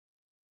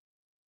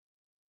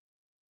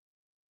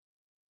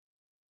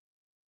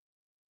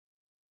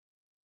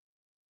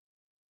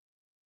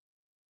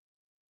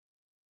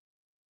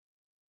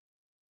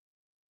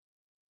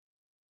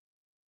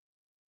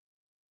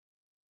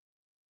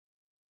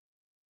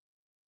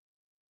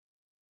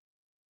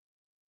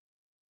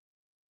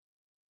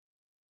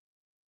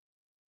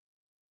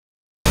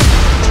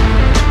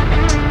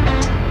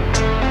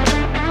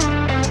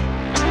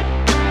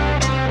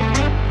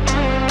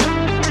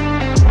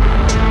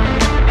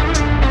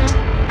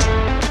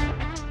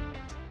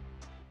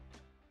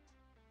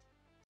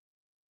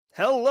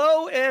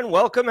Hello and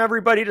welcome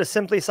everybody to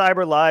Simply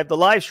Cyber Live, the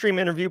live stream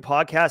interview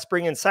podcast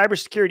bringing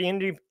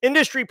cybersecurity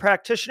industry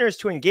practitioners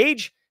to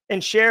engage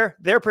and share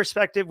their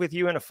perspective with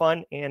you in a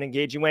fun and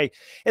engaging way.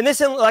 In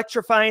this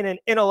electrifying and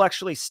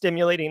intellectually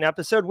stimulating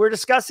episode, we're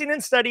discussing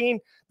and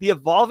studying the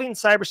evolving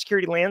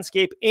cybersecurity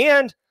landscape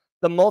and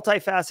the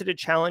multifaceted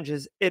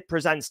challenges it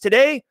presents.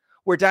 Today,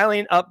 we're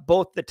dialing up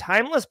both the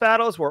timeless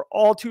battles we're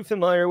all too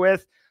familiar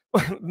with,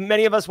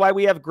 many of us why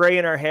we have gray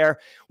in our hair,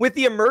 with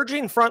the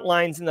emerging front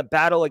lines in the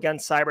battle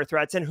against cyber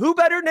threats. And who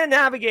better to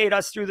navigate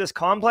us through this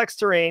complex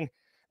terrain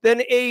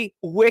than a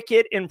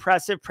wicked,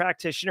 impressive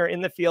practitioner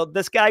in the field,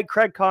 this guy,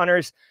 Craig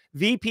Connors,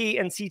 VP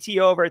and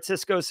CTO over at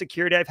Cisco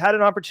Security. I've had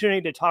an opportunity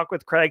to talk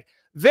with Craig.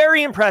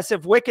 Very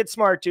impressive, wicked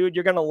smart dude.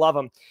 You're going to love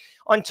him.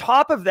 On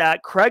top of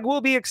that, Craig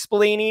will be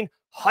explaining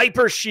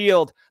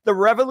HyperShield, the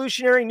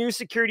revolutionary new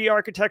security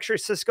architecture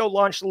Cisco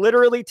launched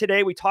literally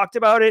today. We talked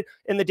about it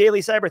in the daily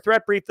cyber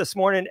threat brief this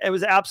morning. It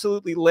was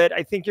absolutely lit.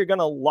 I think you're going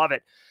to love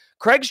it.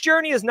 Craig's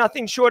journey is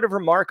nothing short of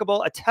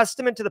remarkable, a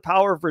testament to the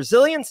power of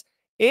resilience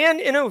and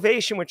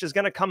innovation, which is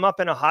going to come up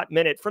in a hot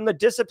minute. From the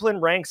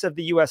disciplined ranks of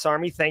the U.S.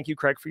 Army, thank you,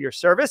 Craig, for your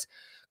service.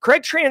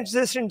 Craig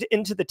transitioned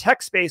into the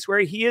tech space where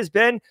he has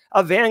been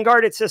a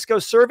vanguard at Cisco,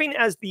 serving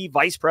as the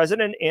vice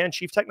president and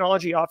chief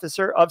technology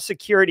officer of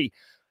security.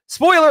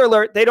 Spoiler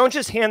alert, they don't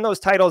just hand those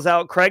titles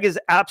out. Craig is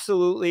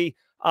absolutely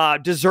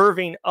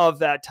deserving of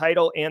that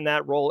title and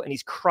that role, and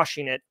he's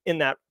crushing it in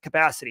that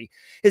capacity.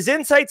 His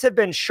insights have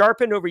been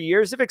sharpened over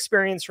years of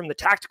experience, from the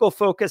tactical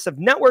focus of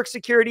network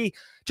security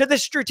to the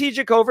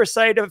strategic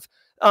oversight of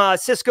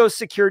Cisco's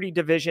security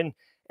division.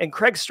 And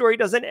Craig's story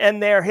doesn't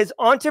end there. His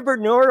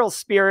entrepreneurial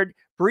spirit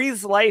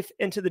breathes life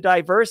into the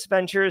diverse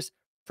ventures,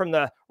 from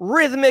the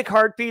rhythmic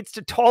heartbeats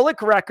to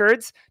Tolic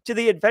Records to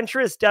the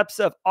adventurous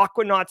depths of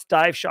Aquanaut's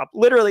Dive Shop.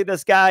 Literally,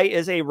 this guy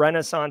is a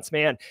renaissance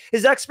man.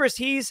 His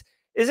expertise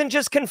isn't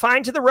just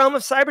confined to the realm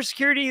of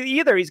cybersecurity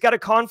either. He's got a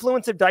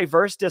confluence of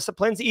diverse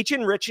disciplines, each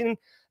enriching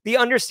the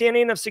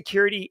understanding of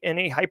security in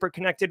a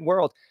hyper-connected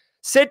world.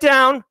 Sit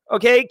down,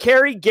 okay?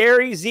 Carrie,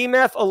 Gary,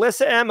 Zemef,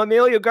 Alyssa M,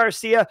 Emilio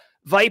Garcia,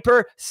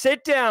 Viper,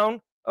 sit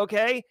down,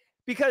 okay?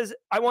 Because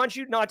I want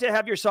you not to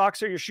have your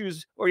socks or your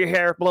shoes or your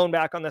hair blown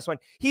back on this one.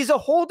 He's a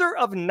holder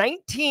of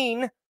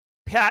 19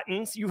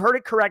 patents. You heard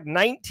it correct,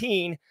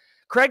 19.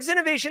 Craig's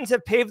innovations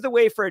have paved the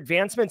way for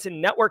advancements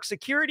in network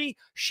security,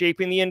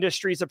 shaping the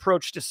industry's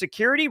approach to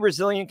security,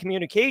 resilient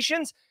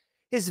communications.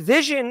 His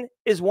vision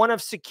is one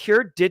of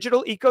secure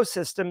digital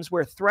ecosystems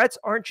where threats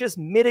aren't just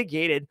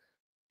mitigated,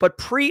 but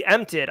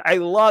preempted. I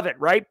love it,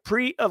 right?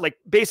 Like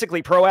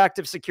basically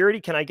proactive security.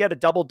 Can I get a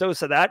double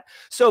dose of that?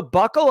 So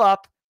buckle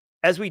up.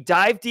 As we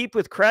dive deep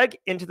with Craig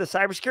into the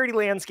cybersecurity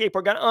landscape,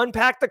 we're going to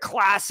unpack the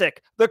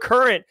classic, the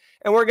current,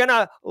 and we're going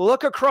to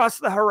look across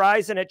the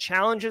horizon at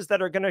challenges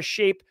that are going to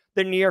shape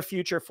the near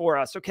future for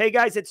us. Okay,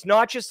 guys, it's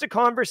not just a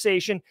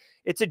conversation.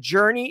 It's a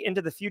journey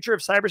into the future of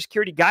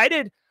cybersecurity,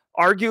 guided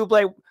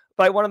arguably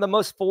by one of the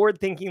most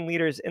forward-thinking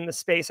leaders in the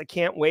space. I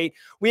can't wait.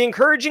 We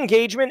encourage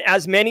engagement,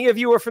 as many of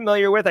you are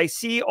familiar with. I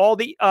see all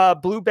the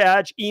blue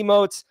badge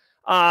emotes.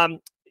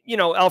 You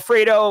know,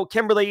 Alfredo,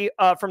 Kimberly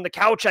from the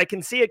couch. I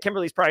can see it.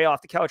 Kimberly's probably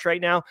off the couch right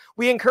now.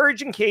 We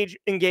encourage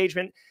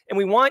engagement, and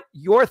we want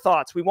your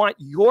thoughts. We want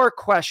your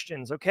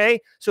questions, okay?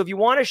 So if you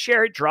want to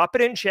share it, drop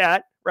it in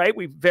chat, right?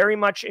 We very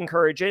much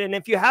encourage it. And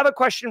if you have a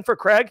question for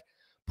Craig,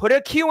 put a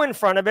Q in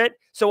front of it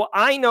so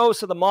I know,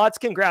 so the mods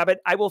can grab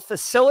it. I will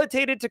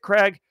facilitate it to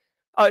Craig.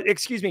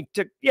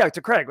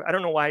 To Craig. I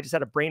don't know why I just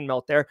had a brain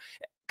melt there,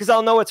 because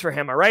I'll know it's for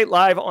him, all right?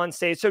 Live on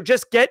stage. So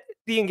just get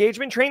the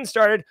engagement train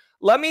started.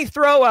 Let me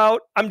throw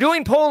out, I'm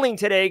doing polling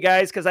today,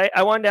 guys, because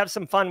I wanted to have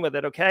some fun with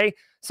it, okay?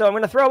 So I'm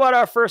going to throw out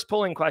our first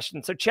polling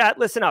question. So chat,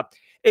 listen up.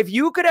 If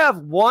you could have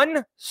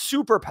one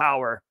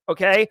superpower,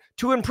 okay,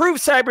 to improve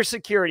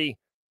cybersecurity,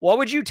 what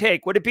would you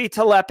take? Would it be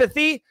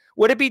telepathy?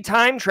 Would it be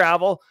time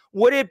travel?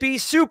 Would it be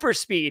super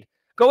speed?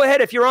 Go ahead.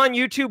 If you're on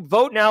YouTube,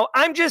 vote now.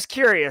 I'm just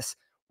curious.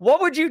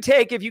 What would you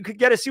take if you could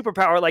get a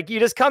superpower? Like you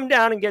just come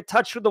down and get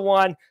touched with the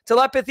one,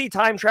 telepathy,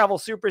 time travel,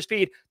 super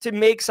speed, to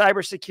make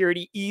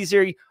cybersecurity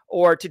easier,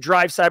 or to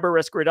drive cyber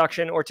risk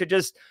reduction, or to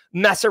just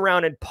mess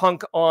around and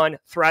punk on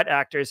threat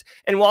actors.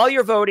 And while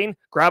you're voting,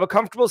 grab a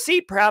comfortable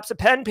seat, perhaps a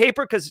pen,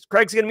 paper, because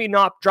Craig's going to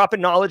be dropping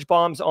knowledge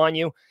bombs on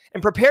you,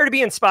 and prepare to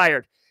be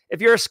inspired.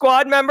 If you're a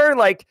squad member,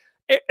 like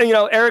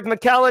Eric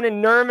McKellen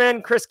and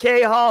Nerman, Chris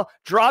Cahall,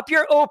 drop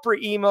your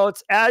Oprah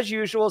emotes as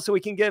usual so we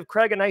can give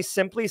Craig a nice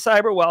Simply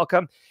Cyber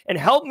welcome, and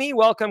help me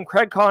welcome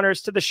Craig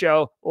Connors to the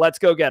show. Let's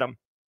go get him.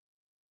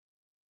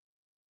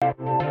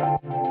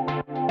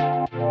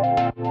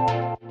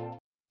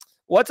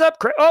 What's up,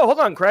 Craig? Oh, hold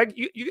on, Craig.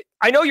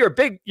 I know you're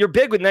big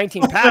with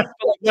 19 packs.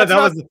 Yeah,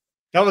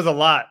 that was a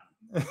lot.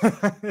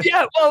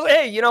 Yeah, well,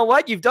 hey, you know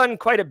what? You've done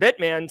quite a bit,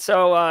 man.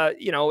 So,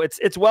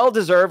 it's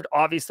well-deserved,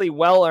 obviously,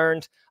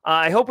 well-earned.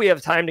 I hope we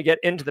have time to get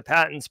into the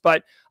patents,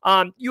 but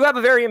you have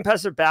a very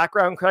impressive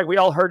background, Craig. We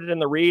all heard it in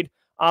the read.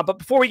 But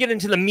before we get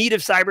into the meat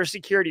of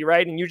cybersecurity,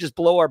 right, and you just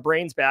blow our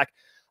brains back,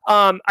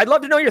 I'd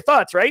love to know your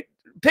thoughts, right?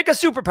 pick a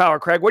superpower,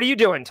 Craig. What are you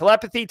doing?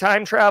 Telepathy,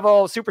 time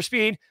travel, super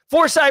speed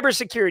for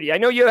cybersecurity. I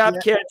know you have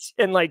kids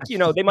and like, you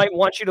know, they might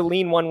want you to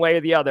lean one way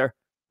or the other.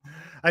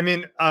 I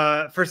mean,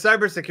 for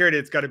cybersecurity,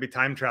 it's got to be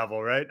time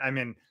travel, right? I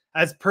mean,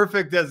 as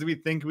perfect as we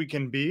think we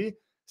can be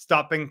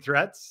stopping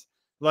threats,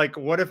 like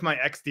what if my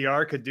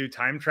XDR could do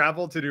time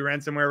travel to do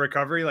ransomware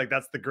recovery? Like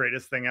that's the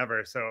greatest thing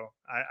ever. So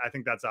I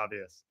think that's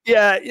obvious.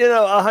 Yeah, you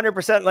know,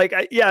 100%.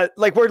 Like, yeah,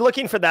 like we're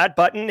looking for that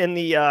button in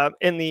the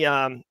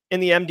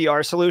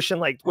MDR solution.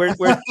 Like, where's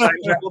the time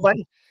travel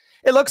button?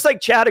 It looks like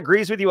Chad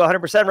agrees with you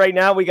 100% right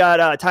now. We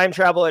got time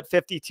travel at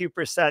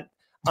 52%.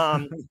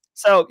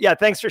 So yeah,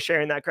 thanks for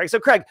sharing that, Craig. So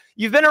Craig,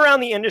 you've been around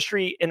the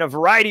industry in a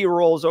variety of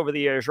roles over the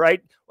years, right?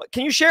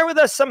 Can you share with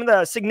us some of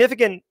the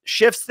significant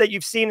shifts that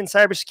you've seen in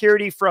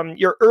cybersecurity from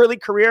your early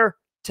career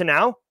to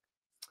now?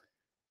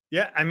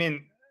 Yeah, I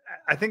mean,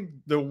 I think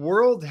the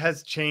world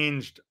has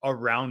changed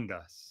around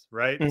us,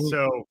 right? Mm-hmm.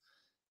 So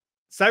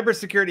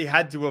cybersecurity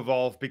had to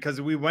evolve because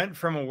we went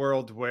from a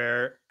world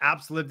where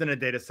apps lived in a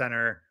data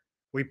center.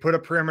 We put a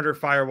perimeter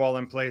firewall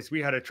in place.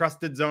 We had a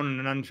trusted zone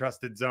and an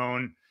untrusted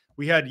zone.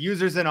 We had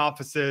users in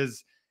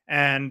offices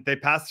and they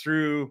passed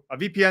through a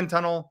VPN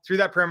tunnel through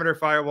that perimeter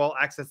firewall,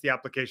 access the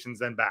applications,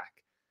 then back.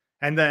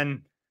 And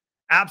then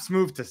apps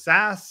moved to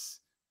SaaS.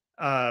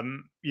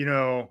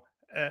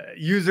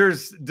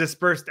 Users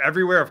dispersed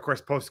everywhere, of course,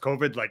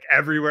 post-COVID, like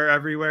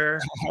everywhere.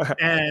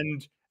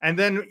 and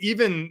then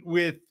even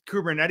with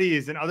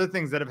Kubernetes and other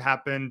things that have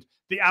happened,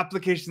 the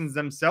applications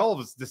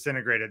themselves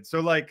disintegrated. So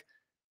like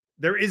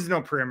there is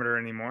no perimeter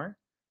anymore.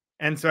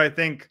 And so I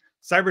think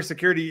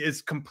cybersecurity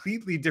is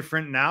completely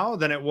different now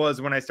than it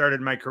was when I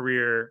started my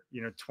career,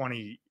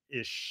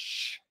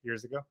 20-ish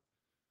years ago.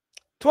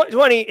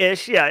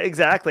 20-ish. Yeah,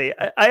 exactly.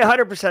 I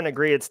 100%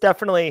 agree. It's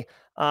definitely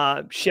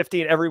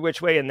shifting every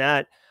which way in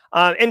that.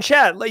 And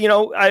chat,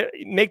 I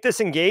make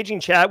this engaging,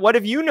 chat. What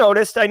have you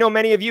noticed? I know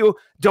many of you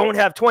don't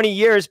have 20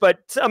 years, but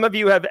some of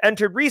you have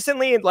entered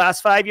recently in the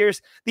last 5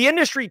 years. The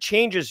industry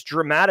changes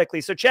dramatically.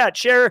 So chat,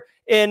 share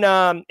in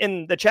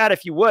the chat,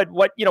 if you would,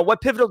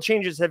 what pivotal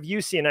changes have you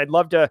seen? I'd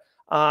love to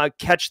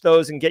catch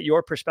those and get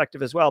your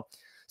perspective as well.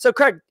 So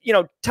Craig,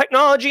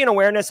 technology and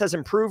awareness has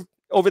improved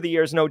over the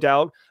years, no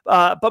doubt.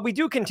 But we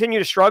do continue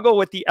to struggle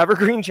with the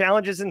evergreen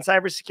challenges in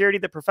cybersecurity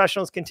that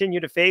professionals continue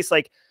to face.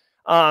 Like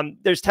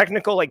there's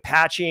technical like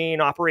patching,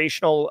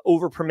 operational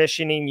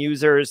over-permissioning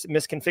users,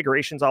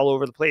 misconfigurations all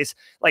over the place.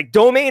 Like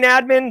domain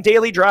admin,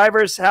 daily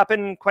drivers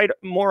happen quite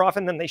more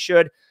often than they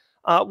should.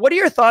 What are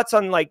your thoughts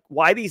on like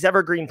why these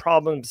evergreen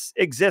problems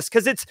exist?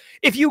 Because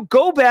if you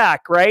go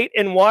back, right,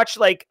 and watch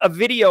like a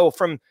video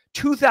from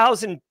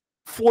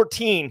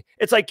 2014,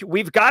 it's like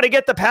we've got to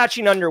get the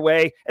patching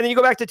underway, and then you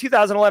go back to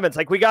 2011, it's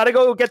like we got to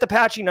go get the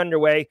patching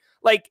underway.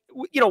 Like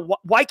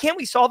why can't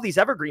we solve these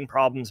evergreen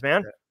problems,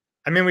 man?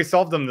 I mean, we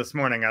solved them this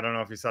morning. I don't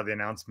know if you saw the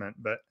announcement,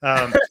 but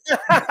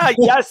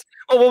yes.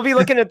 Well, we'll be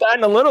looking at that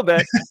in a little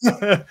bit.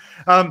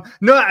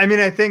 No, I mean,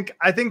 I think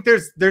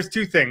there's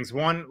two things.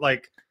 One,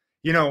 like,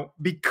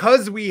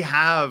 because we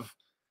have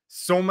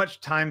so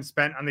much time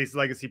spent on these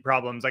legacy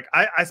problems, like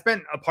I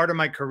spent a part of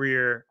my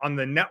career on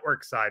the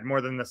network side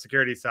more than the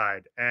security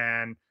side.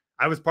 And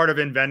I was part of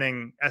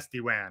inventing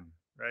SD-WAN,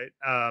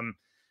 right?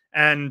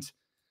 And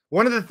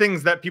one of the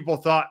things that people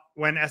thought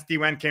when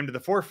SD-WAN came to the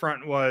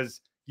forefront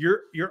was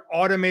you're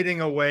automating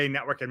away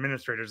network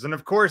administrators. And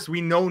of course,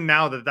 we know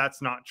now that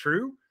that's not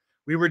true.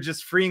 We were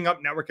just freeing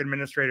up network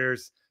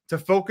administrators to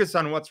focus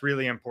on what's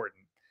really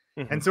important.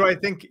 Mm-hmm. And so I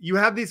think you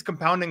have these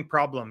compounding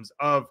problems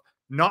of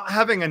not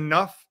having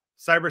enough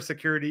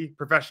cybersecurity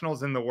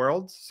professionals in the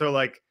world. So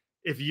like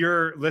if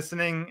you're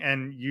listening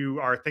and you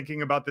are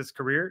thinking about this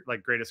career,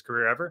 like greatest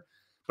career ever,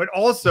 but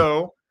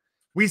also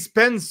we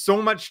spend so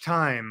much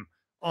time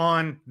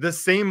on the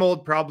same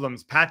old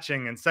problems,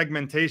 patching and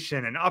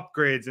segmentation and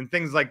upgrades and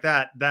things like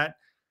that, that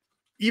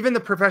even the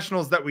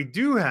professionals that we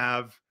do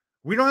have,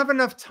 we don't have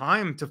enough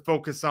time to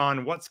focus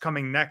on what's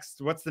coming next.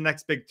 What's the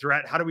next big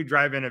threat? How do we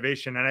drive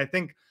innovation? And I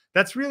think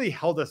that's really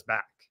held us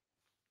back.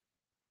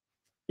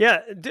 Yeah,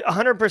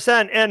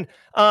 100%. And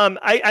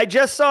I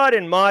just saw it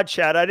in mod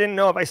chat. I didn't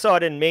know if I saw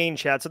it in main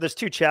chat. So there's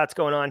two chats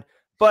going on.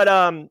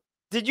 But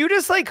did you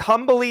just like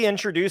humbly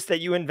introduce that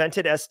you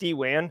invented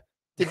SD-WAN?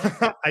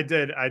 I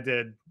did.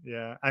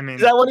 Yeah. I mean,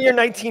 is that one of your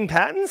 19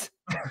 patents?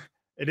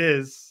 It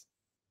is.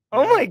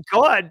 Oh my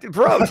God,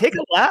 bro, take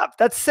a lap.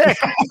 That's sick.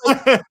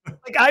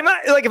 Like I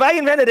might, like if I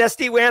invented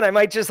SD-WAN, I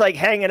might just like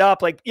hang it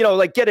up, like,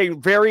 like get a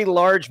very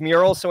large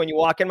mural. So when you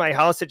walk in my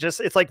house,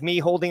 it's like me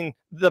holding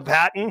the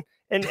patent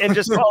and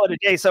just call it a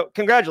day. So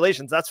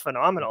congratulations. That's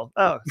phenomenal.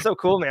 Oh, so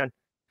cool, man.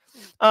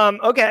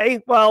 Okay.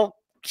 Well,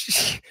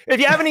 if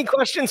you have any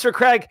questions for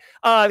Craig,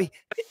 I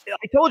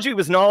told you he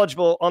was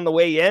knowledgeable on the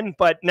way in,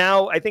 but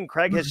now I think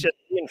Craig has just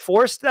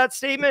reinforced that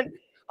statement.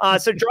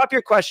 So drop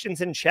your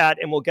questions in chat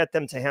and we'll get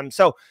them to him.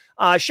 So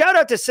shout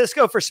out to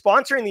Cisco for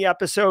sponsoring the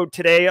episode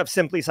today of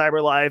Simply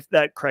Cyber Live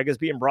that Craig is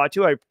being brought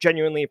to. I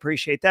genuinely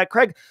appreciate that.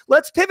 Craig,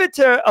 let's pivot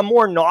to a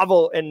more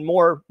novel and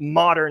more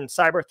modern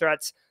cyber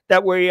threats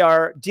that we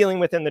are dealing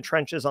with in the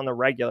trenches on the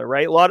regular,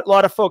 right? A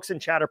lot of folks in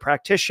chat are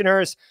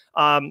practitioners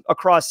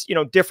across,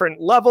 different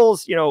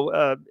levels,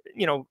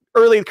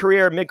 early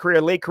career,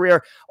 mid-career, late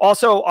career,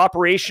 also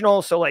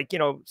operational. So like,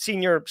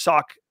 senior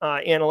SOC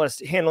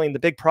analysts handling the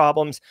big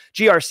problems,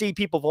 GRC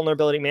people,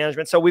 vulnerability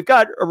management. So we've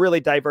got a really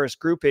diverse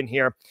group in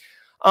here.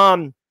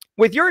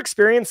 With your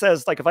experience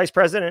as like a vice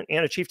president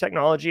and a chief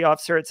technology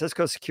officer at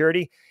Cisco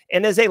Security,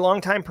 and as a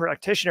longtime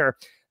practitioner,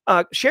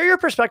 share your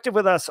perspective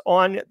with us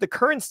on the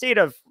current state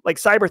of like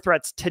cyber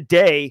threats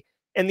today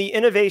and the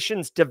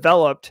innovations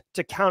developed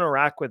to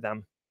counteract with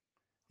them.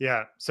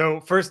 Yeah.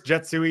 So first,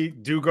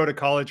 Jetsui, do go to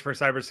college for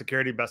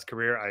cybersecurity. Best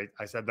career.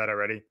 I said that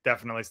already.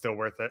 Definitely still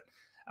worth it.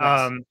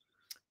 Nice.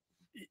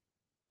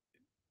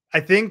 I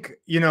think,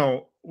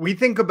 we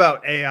think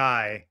about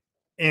AI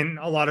in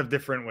a lot of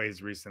different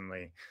ways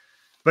recently.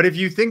 But if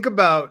you think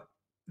about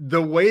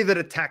the way that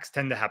attacks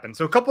tend to happen,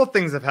 so a couple of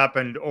things have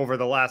happened over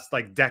the last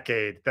like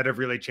decade that have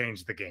really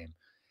changed the game.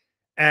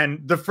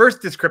 And the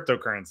first is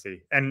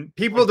cryptocurrency. And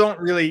people don't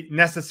really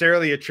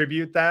necessarily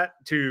attribute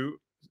that to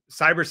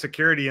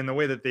cybersecurity in the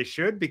way that they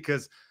should,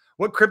 because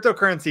what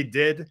cryptocurrency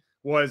did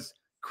was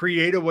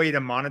create a way to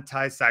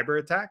monetize cyber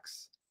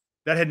attacks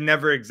that had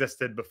never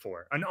existed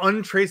before, an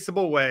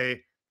untraceable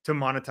way to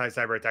monetize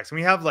cyber attacks. And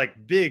we have like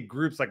big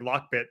groups like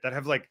Lockbit that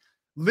have like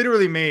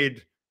literally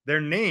made their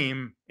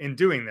name in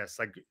doing this,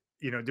 like,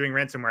 doing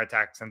ransomware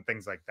attacks and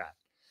things like that.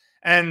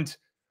 And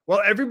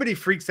while everybody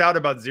freaks out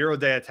about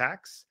 0-day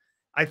attacks,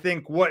 I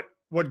think what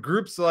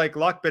groups like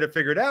Lockbit have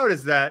figured out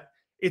is that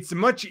it's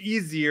much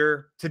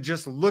easier to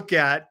just look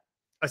at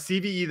a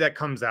CVE that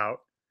comes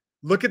out,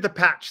 look at the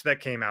patch that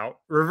came out,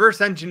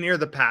 reverse engineer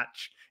the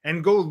patch,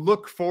 and go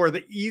look for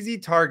the easy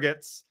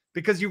targets,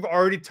 because you've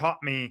already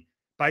taught me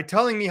by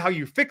telling me how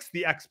you fix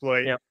the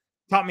exploit,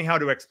 taught me how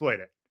to exploit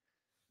it.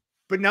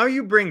 But now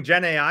you bring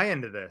Gen AI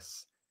into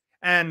this.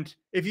 And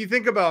if you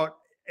think about,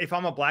 if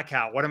I'm a black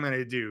hat, what I'm going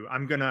to do,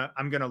 I'm going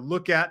to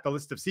look at the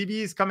list of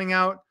CVEs coming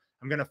out.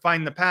 I'm going to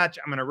find the patch.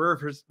 I'm going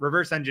to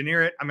reverse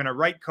engineer it. I'm going to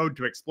write code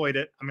to exploit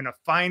it. I'm going to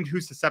find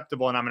who's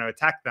susceptible and I'm going to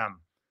attack them.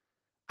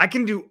 I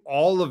can do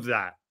all of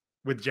that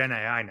with Gen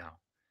AI now.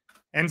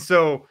 And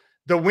so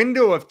the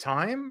window of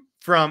time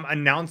from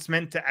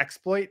announcement to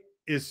exploit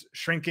is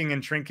shrinking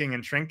and shrinking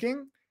and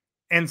shrinking.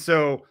 And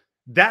so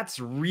that's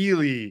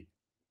really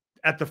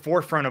at the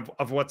forefront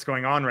of what's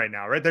going on right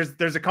now, right?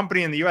 There's a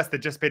company in the US that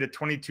just paid a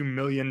 $22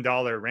 million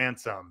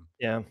ransom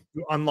to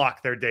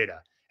unlock their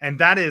data. And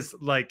that is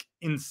like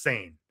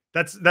insane.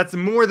 That's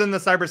more than the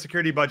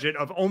cybersecurity budget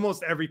of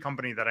almost every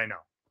company that I know.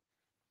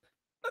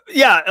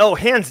 Yeah. Oh,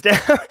 hands down,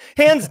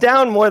 hands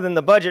down more than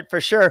the budget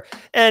for sure.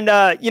 And,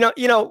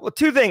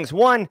 two things.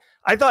 One,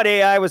 I thought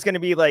AI was going to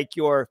be like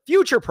your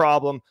future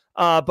problem.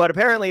 But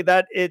apparently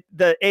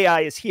the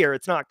AI is here.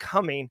 It's not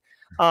coming.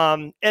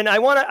 And I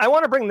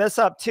want to bring this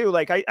up too.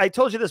 Like I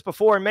told you this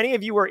before, and many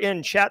of you were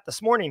in chat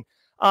this morning,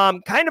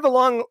 kind of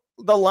along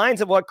the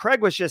lines of what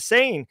Craig was just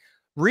saying.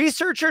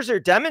 Researchers are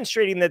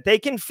demonstrating that they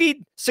can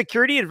feed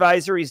security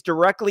advisories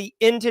directly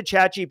into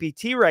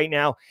ChatGPT right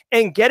now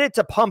and get it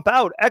to pump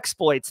out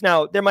exploits.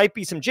 Now, there might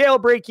be some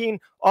jailbreaking.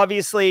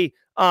 Obviously,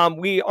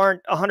 we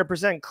aren't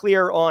 100%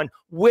 clear on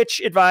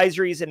which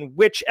advisories and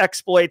which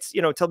exploits,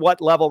 to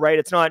what level, right?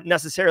 It's not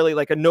necessarily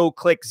like a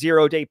no-click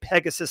 0-day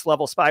Pegasus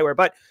level spyware.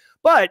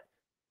 But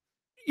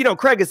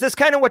Craig, is this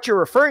kind of what you're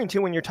referring to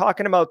when you're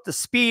talking about the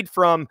speed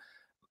from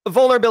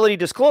vulnerability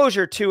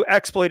disclosure to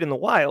exploit in the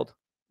wild?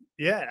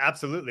 Yeah,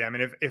 absolutely. I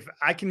mean, if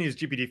I can use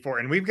GPT-4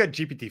 and we've got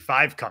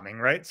GPT-5 coming,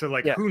 right? So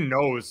like, who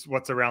knows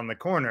what's around the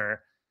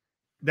corner?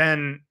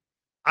 Then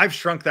I've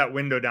shrunk that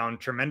window down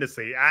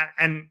tremendously.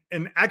 And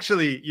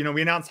actually,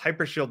 we announced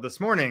HyperShield this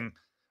morning.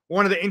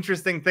 One of the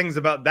interesting things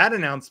about that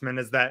announcement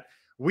is that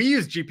we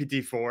use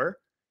GPT-4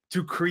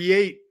 to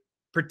create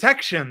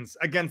protections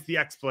against the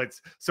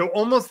exploits. So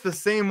almost the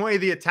same way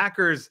the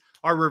attackers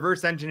are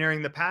reverse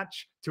engineering the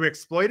patch to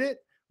exploit it,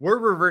 we're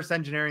reverse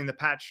engineering the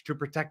patch to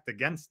protect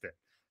against it.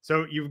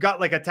 So you've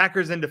got like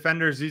attackers and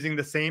defenders using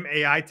the same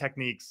AI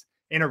techniques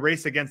in a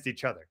race against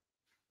each other.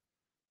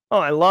 Oh,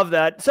 I love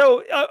that.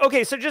 So,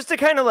 okay. So just to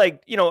kind of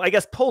like, I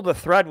guess pull the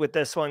thread with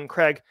this one,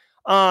 Craig,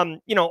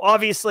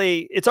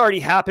 obviously it's already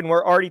happened.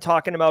 We're already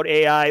talking about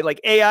AI,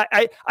 like AI.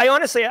 I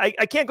honestly, I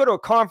can't go to a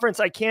conference.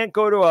 I can't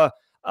go to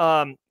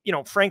a,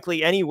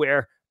 frankly,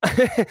 anywhere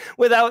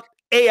without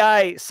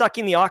AI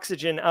sucking the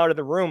oxygen out of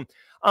the room.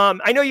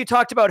 I know you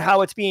talked about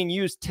how it's being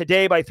used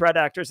today by threat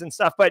actors and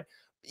stuff, but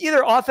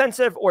either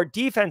offensive or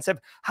defensive,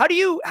 how do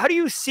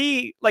you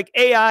see like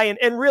AI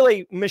and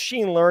really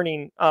machine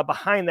learning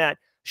behind that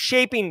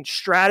shaping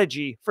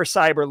strategy for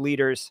cyber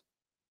leaders?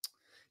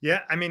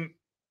 Yeah, I mean,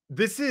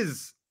 this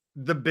is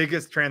the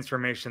biggest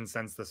transformation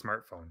since the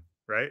smartphone,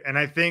 right? And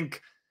I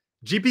think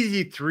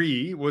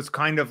GPT-3 was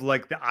kind of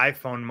like the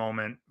iPhone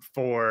moment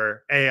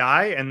for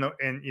AI, and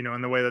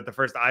in the way that the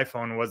first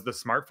iPhone was the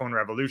smartphone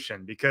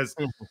revolution, because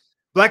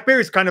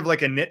BlackBerry is kind of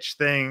like a niche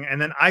thing.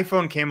 And then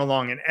iPhone came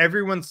along and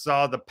everyone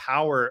saw the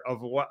power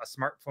of what a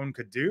smartphone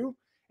could do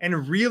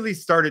and really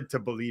started to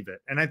believe it.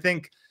 And I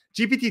think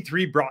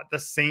GPT-3 brought the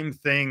same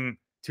thing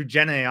to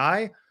Gen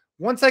AI.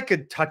 Once I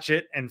could touch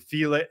it and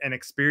feel it and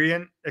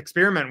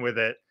experiment with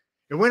it,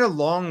 it went a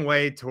long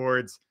way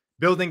towards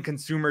building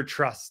consumer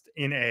trust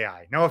in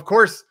AI. Now, of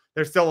course,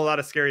 there's still a lot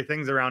of scary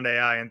things around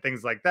AI and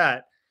things like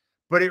that,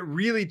 but it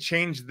really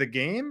changed the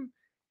game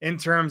in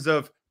terms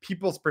of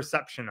people's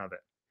perception of it.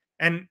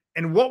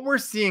 And what we're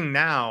seeing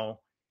now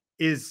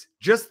is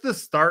just the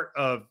start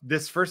of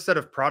this first set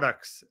of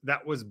products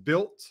that was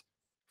built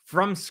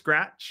from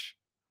scratch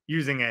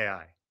using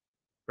AI,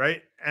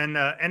 right? And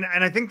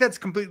I think that's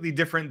completely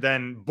different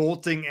than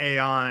bolting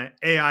AI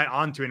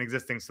onto an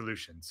existing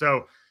solution.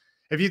 So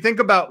if you think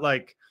about,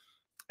 like,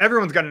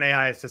 everyone's got an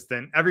AI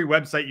assistant. Every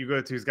website you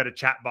go to has got a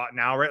chat bot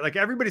now, right? Like,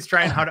 everybody's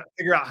trying how to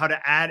figure out how to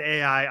add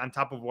AI on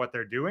top of what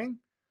they're doing.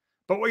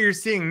 But what you're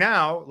seeing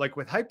now, like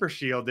with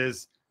HyperShield,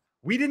 is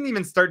we didn't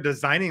even start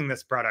designing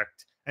this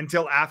product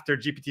until after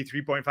GPT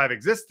 3.5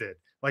 existed.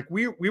 Like,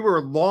 we were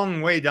a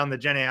long way down the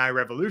Gen AI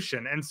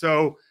revolution. And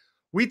so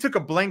we took a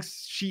blank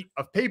sheet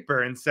of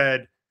paper and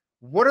said,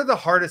 what are the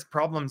hardest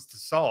problems to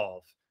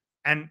solve?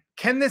 And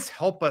can this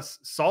help us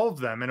solve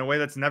them in a way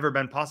that's never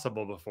been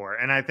possible before?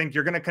 And I think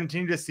you're going to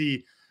continue to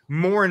see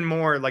more and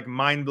more, like,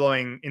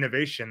 mind-blowing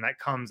innovation that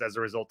comes as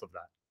a result of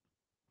that.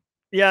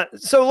 Yeah.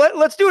 So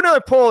let's do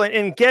another poll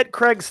and get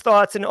Craig's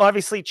thoughts, and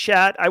obviously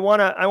chat. I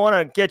want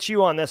to get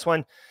you on this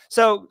one.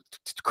 So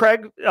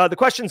Craig, the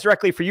question's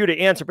directly for you to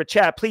answer, but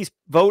chat, please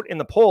vote in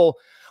the poll.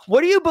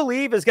 What do you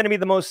believe is going to be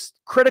the most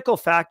critical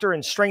factor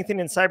in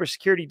strengthening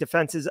cybersecurity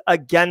defenses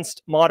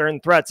against modern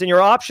threats? And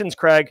your options,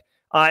 Craig,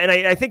 and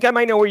I think I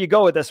might know where you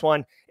go with this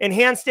one: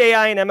 enhanced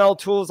AI and ML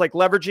tools, like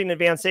leveraging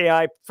advanced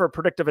AI for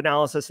predictive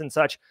analysis and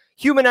such;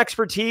 human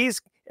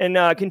expertise and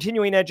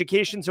continuing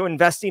education, so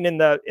investing in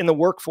the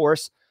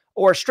workforce;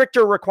 or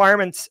stricter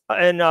requirements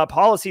and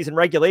policies and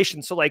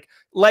regulations, so like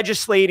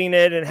legislating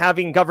it and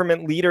having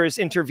government leaders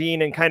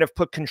intervene and kind of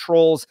put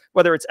controls,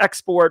 whether it's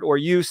export or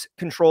use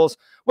controls.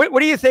 What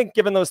do you think,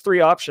 given those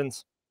three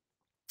options?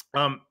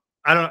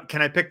 I don't.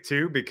 Can I pick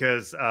two?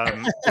 Because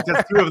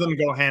two of them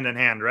go hand in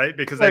hand, right?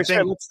 Because I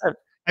think,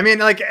 I mean,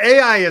 like,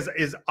 AI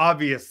is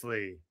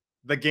obviously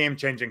the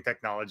game-changing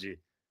technology.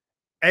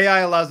 AI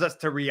allows us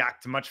to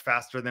react much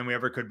faster than we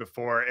ever could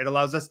before. It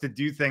allows us to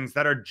do things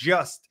that are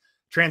just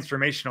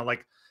transformational,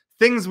 like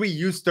things we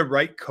used to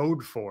write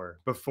code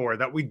for before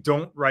that we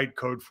don't write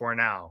code for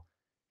now.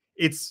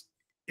 It's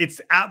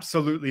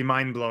absolutely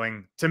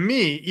mind-blowing to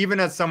me,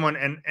 even as someone,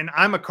 and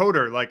I'm a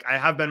coder, like I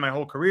have been my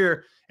whole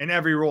career. In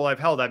every role I've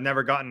held, I've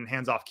never gotten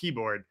hands off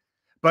keyboard.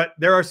 But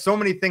there are so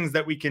many things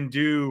that we can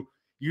do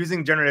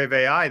using generative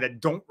AI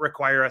that don't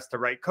require us to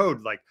write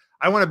code. Like,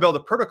 I want to build a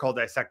protocol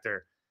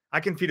dissector.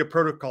 I can feed a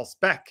protocol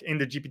spec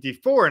into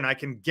GPT-4 and I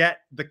can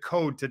get the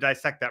code to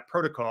dissect that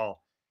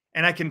protocol,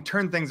 and I can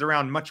turn things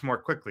around much more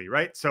quickly,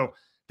 right? So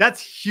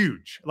that's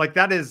huge. Like,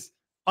 that is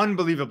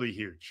unbelievably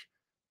huge,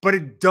 but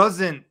it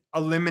doesn't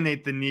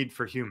eliminate the need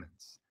for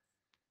humans.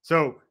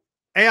 So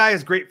AI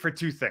is great for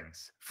two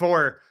things: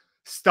 for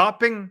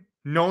stopping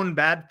known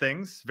bad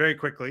things very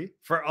quickly,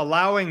 for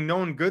allowing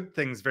known good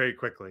things very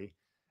quickly,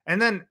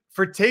 and then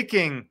for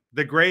taking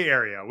the gray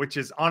area, which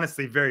is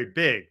honestly very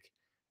big,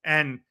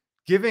 and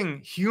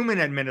giving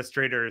human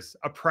administrators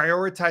a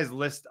prioritized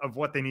list of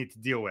what they need to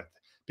deal with.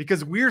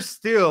 Because we're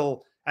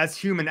still, as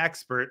human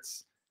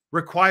experts,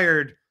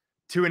 required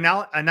to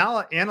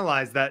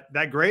analyze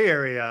that gray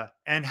area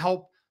and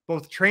help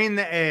both train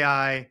the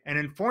AI and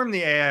inform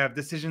the AI of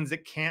decisions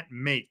it can't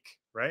make,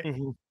 right?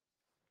 Mm-hmm.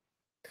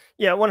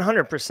 Yeah,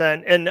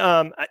 100%. And,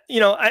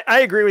 I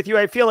agree with you.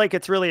 I feel like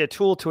it's really a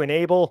tool to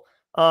enable.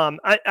 I'm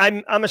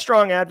a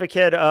strong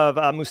advocate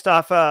of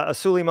Mustafa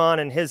Suleiman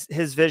and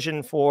his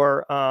vision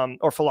for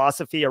or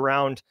philosophy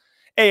around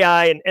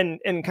AI,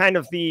 and kind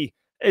of the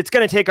it's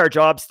going to take our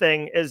jobs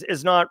thing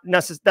is not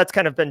necessary. That's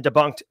kind of been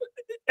debunked.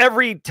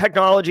 Every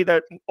technology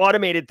that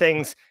automated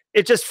things,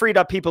 it just freed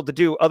up people to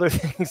do other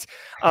things.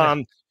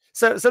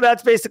 So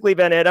that's basically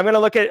been it. I'm going to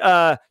look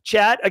at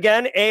chat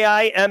again.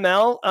 AI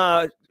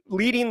ML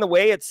leading the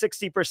way at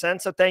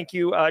 60%. So thank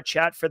you,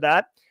 chat, for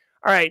that.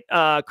 All right,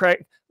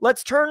 Craig,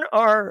 let's turn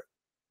our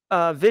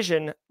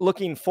vision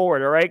looking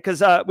forward. All right,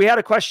 because we had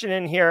a question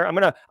in here. I'm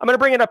gonna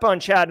bring it up on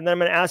chat, and then I'm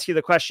gonna ask you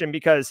the question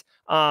because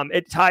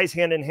it ties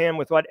hand in hand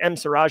with what M.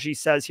 Siraji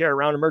says here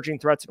around emerging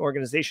threats and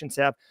organizations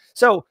have.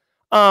 So,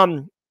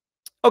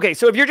 okay,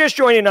 so if you're just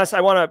joining us,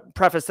 I want to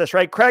preface this,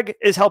 right? Craig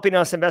is helping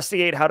us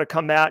investigate how to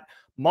combat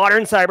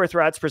modern cyber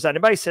threats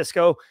presented by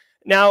Cisco.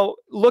 Now,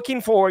 looking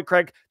forward,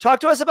 Craig, talk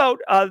to us about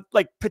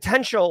like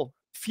potential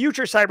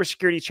future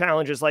cybersecurity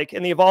challenges, like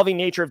in the evolving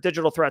nature of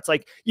digital threats.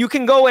 Like, you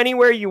can go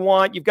anywhere you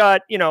want. You've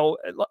got,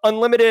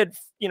 unlimited,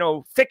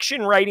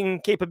 fiction writing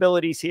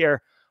capabilities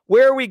here.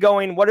 Where are we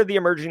going? What are the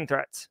emerging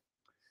threats?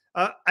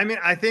 I mean,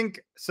 I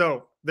think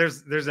so.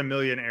 There's a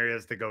million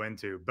areas to go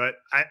into, but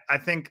I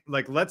think,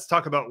 like, let's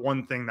talk about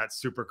one thing that's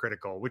super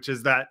critical, which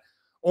is that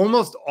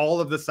almost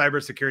all of the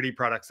cybersecurity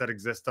products that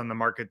exist on the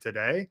market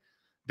today,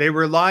 they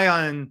rely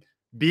on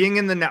being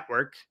in the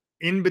network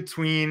in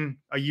between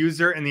a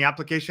user and the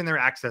application they're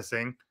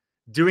accessing,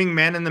 doing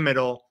man in the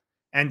middle,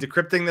 and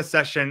decrypting the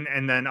session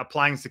and then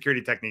applying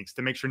security techniques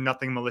to make sure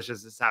nothing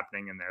malicious is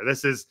happening in there.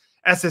 This is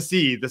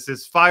SSE, this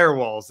is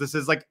firewalls, this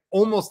is like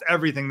almost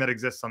everything that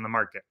exists on the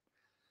market.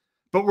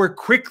 But we're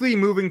quickly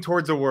moving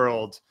towards a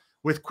world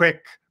with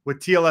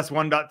TLS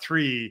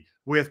 1.3,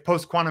 with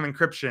post-quantum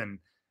encryption,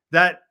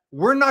 that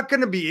we're not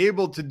going to be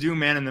able to do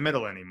man in the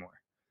middle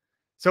anymore.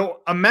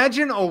 So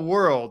imagine a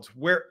world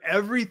where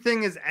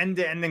everything is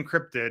end-to-end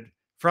encrypted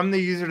from the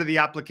user to the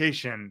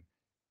application,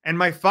 and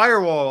my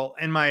firewall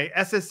and my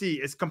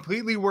SSE is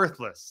completely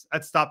worthless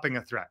at stopping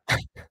a threat.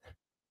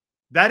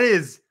 That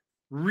is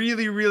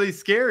really, really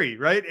scary,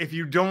 right? If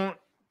you don't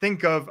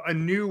think of a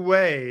new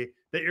way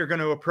that you're going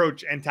to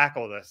approach and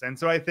tackle this. And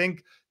so I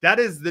think that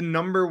is the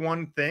number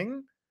one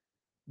thing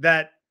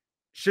that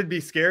should be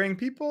scaring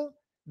people,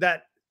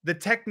 that the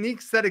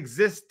techniques that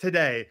exist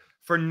today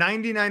for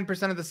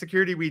 99% of the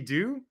security we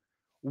do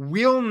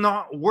will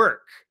not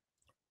work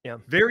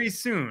very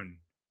soon.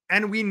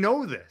 And we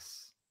know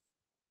this.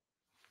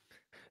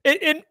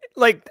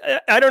 Like,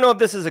 I don't know if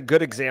this is a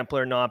good example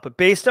or not, but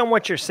based on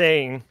what you're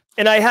saying,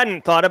 and I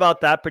hadn't thought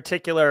about that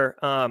particular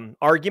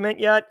argument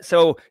yet.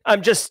 So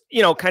I'm just,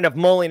 kind of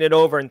mulling it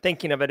over and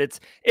thinking of it.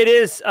 It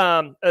is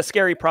a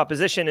scary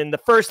proposition. And the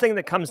first thing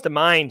that comes to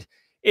mind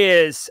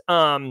is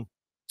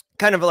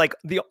kind of like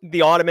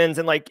the Ottomans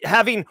and like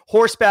having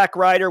horseback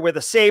rider with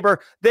a saber.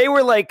 They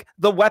were like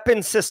the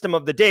weapon system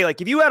of the day. Like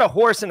if you had a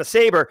horse and a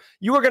saber,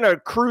 you were going to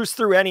cruise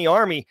through any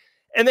army.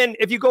 And then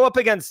if you go up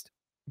against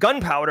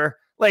gunpowder,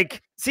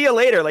 like, see you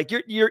later. Like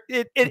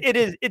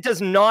it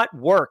does not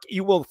work.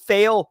 You will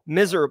fail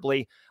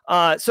miserably.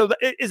 So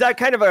is that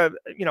kind of a,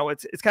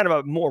 it's kind of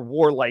a more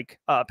warlike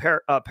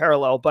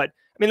parallel, but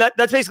I mean,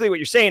 that's basically what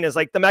you're saying is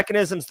like the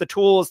mechanisms, the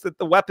tools,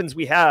 the weapons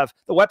we have,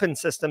 the weapon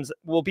systems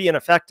will be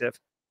ineffective.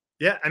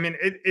 Yeah. I mean,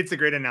 it's a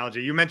great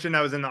analogy. You mentioned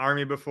I was in the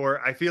army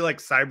before. I feel like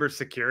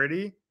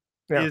cybersecurity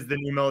is the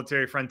new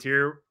military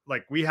frontier.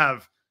 Like we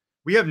have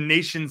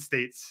nation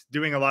states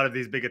doing a lot of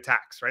these big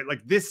attacks, right?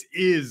 Like this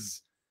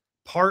is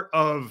part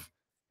of,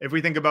 if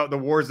we think about the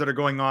wars that are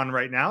going on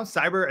right now,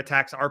 cyber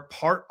attacks are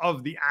part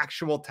of the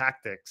actual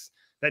tactics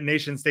that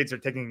nation states are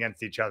taking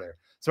against each other.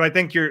 So I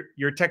think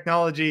your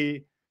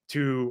technology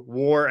to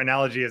war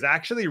analogy is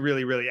actually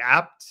really, really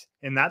apt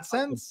in that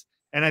sense.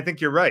 And I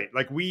think you're right.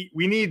 Like we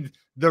need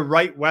the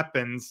right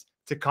weapons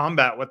to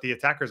combat what the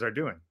attackers are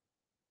doing.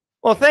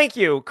 Well, thank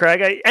you,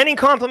 Craig. Any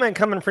compliment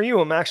coming from you,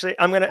 I'm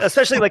going to,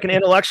 especially like an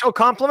intellectual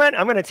compliment,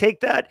 I'm going to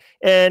take that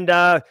and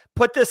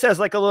put this as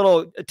like a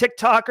little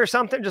TikTok or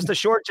something,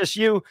 just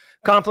you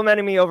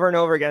complimenting me over and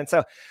over again.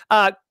 So,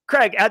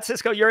 Craig, at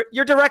Cisco,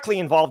 you're directly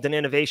involved in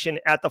innovation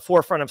at the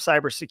forefront of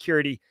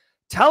cybersecurity.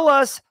 Tell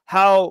us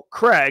how,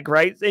 Craig,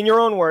 right, in your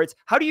own words,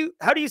 how do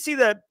you see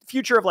the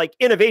future of like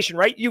innovation,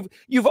 right?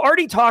 You've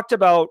already talked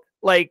about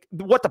like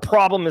what the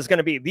problem is going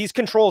to be. These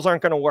controls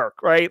aren't going to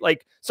work, right?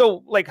 Like,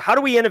 so like, how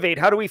do we innovate?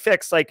 How do we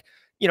fix, like,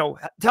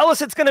 tell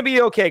us it's going to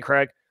be okay,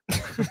 Craig.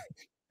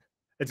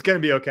 It's going to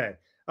be okay.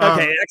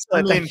 Okay.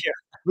 Excellent. I mean, thank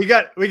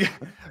you.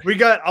 We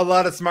got a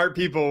lot of smart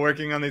people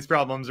working on these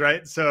problems,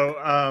 right? So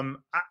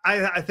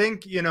I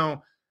think,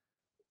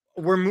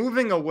 we're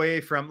moving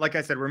away from, like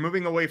I said, we're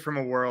moving away from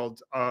a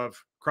world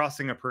of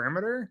crossing a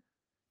perimeter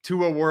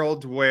to a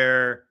world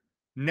where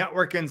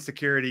network and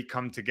security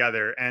come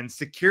together and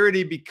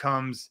security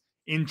becomes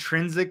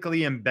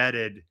intrinsically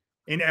embedded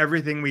in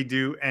everything we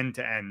do end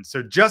to end.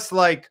 So just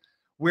like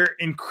we're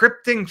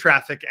encrypting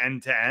traffic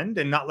end to end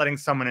and not letting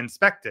someone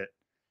inspect it,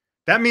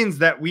 that means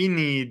that we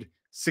need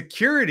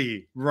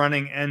security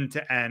running end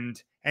to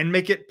end and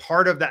make it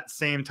part of that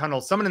same tunnel.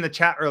 Someone in the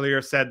chat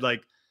earlier said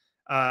like,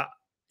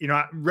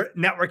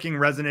 networking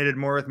resonated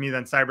more with me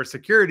than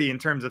cybersecurity in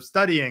terms of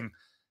studying.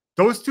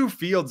 Those two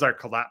fields are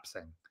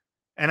collapsing.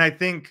 And I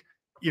think,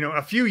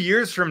 a few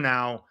years from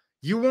now,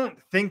 you won't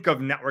think of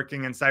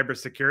networking and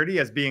cybersecurity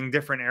as being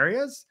different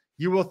areas.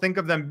 You will think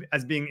of them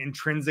as being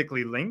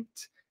intrinsically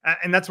linked.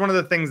 And that's one of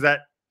the things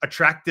that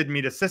attracted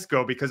me to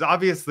Cisco, because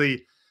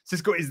obviously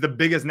Cisco is the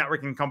biggest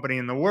networking company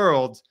in the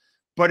world,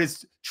 but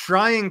it's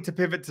trying to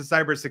pivot to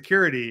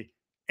cybersecurity.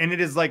 And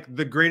it is like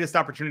the greatest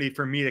opportunity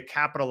for me to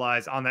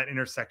capitalize on that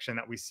intersection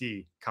that we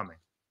see coming.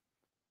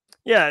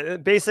 Yeah,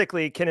 it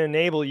basically can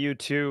enable you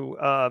to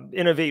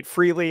innovate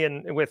freely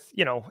and with,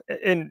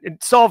 and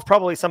solve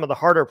probably some of the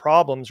harder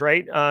problems,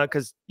 right?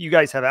 Because you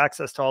guys have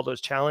access to all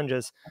those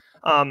challenges.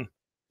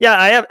 Yeah,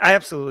 I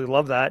absolutely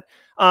love that.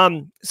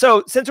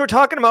 So since we're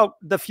talking about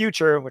the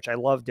future, which I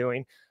love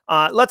doing,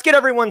 let's get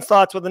everyone's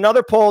thoughts with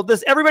another poll.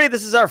 This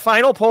is our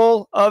final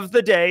poll of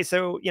the day.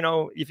 So,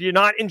 if you're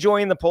not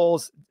enjoying the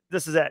polls,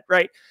 this is it,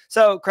 right?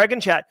 So Craig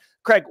and chat.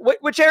 Craig,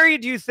 which area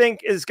do you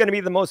think is going to be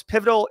the most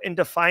pivotal in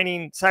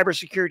defining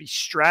cybersecurity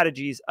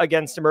strategies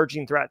against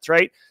emerging threats,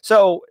 right?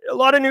 So a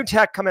lot of new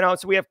tech coming out.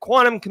 So we have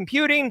quantum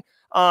computing.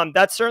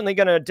 That's certainly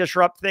going to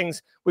disrupt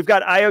things. We've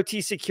got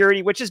IoT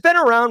security, which has been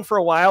around for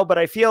a while, but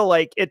I feel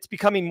like it's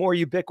becoming more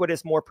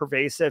ubiquitous, more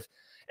pervasive.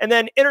 And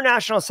then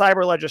international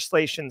cyber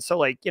legislation. So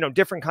like,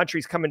 different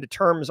countries come into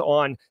terms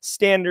on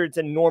standards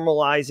and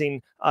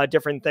normalizing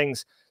different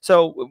things.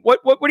 So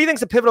what do you think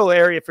is a pivotal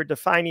area for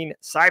defining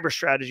cyber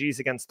strategies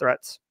against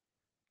threats?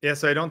 Yeah,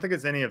 so I don't think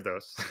it's any of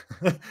those.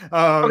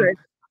 Okay.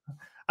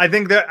 I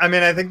think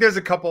there's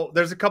a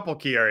couple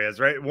key areas,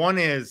 right? One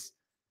is,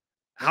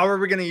 how are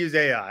we going to use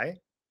AI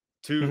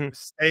to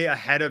stay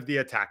ahead of the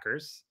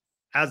attackers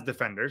as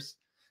defenders?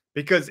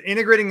 Because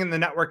integrating in the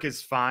network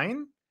is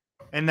fine,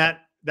 and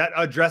that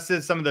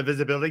addresses some of the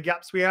visibility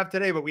gaps we have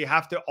today, but we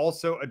have to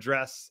also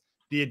address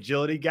the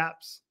agility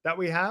gaps that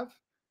we have.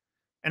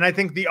 And I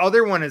think the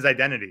other one is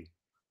identity,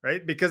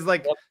 right? Because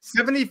like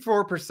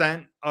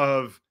 74%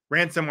 of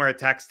ransomware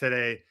attacks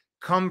today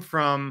come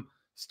from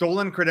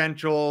stolen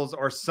credentials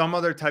or some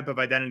other type of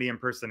identity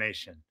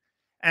impersonation.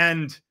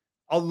 And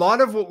a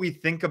lot of what we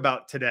think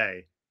about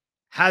today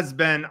has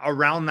been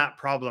around that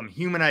problem: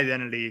 human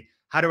identity.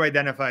 How do I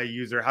identify a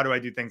user? How do I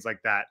do things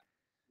like that?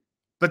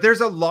 But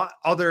there's a lot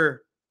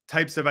other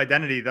types of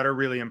identity that are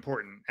really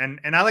important. And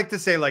I like to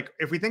say, like,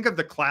 if we think of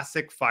the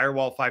classic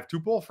firewall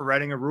 5-tuple for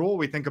writing a rule,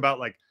 we think about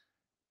like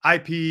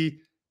IP,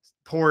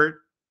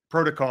 port,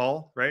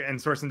 protocol, right? And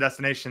source and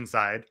destination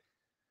side.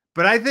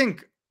 But I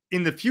think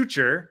in the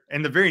future,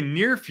 in the very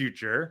near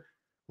future,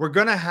 we're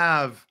going to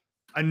have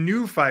a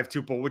new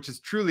 5-tuple, which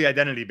is truly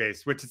identity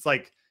based, which is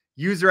like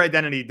user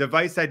identity,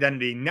 device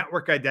identity,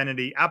 network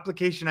identity,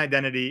 application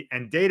identity,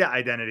 and data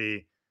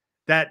identity,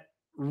 that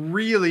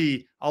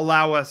really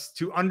allow us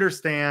to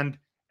understand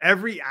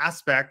every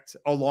aspect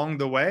along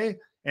the way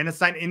and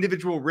assign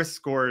individual risk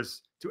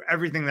scores to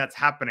everything that's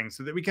happening,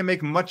 so that we can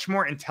make much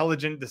more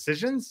intelligent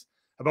decisions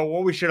about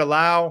what we should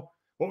allow,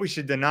 what we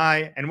should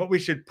deny, and what we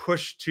should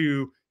push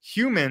to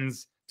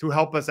humans to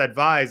help us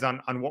advise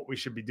on what we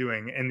should be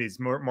doing in these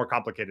more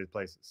complicated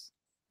places.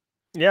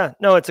 Yeah,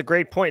 no, it's a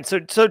great point. So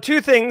two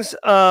things.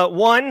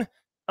 One,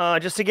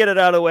 just to get it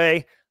out of the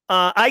way,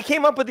 I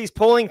came up with these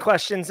polling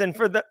questions, and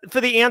for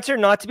the answer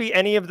not to be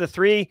any of the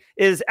three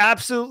is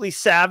absolutely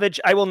savage.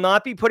 I will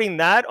not be putting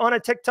that on a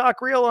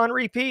TikTok reel on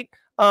repeat.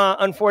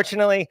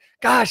 Unfortunately,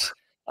 gosh,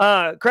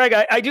 Craig,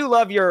 I do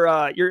love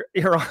your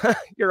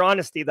your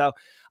honesty though.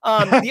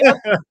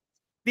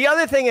 The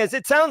other thing is,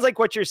 it sounds like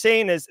what you're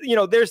saying is,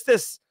 there's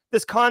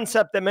this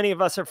concept that many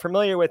of us are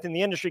familiar with in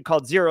the industry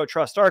called zero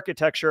trust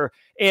architecture.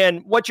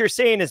 And what you're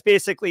saying is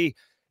basically,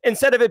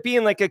 instead of it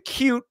being like a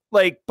cute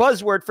like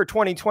buzzword for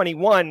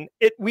 2021,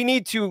 we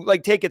need to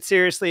like take it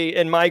seriously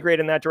and migrate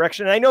in that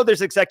direction. And I know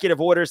there's executive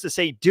orders to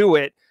say do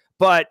it,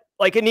 but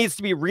like it needs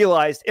to be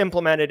realized,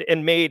 implemented,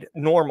 and made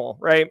normal,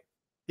 right?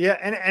 Yeah,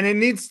 and it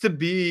needs to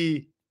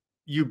be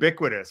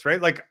ubiquitous,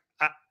 right? Like,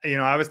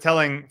 I was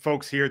telling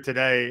folks here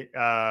today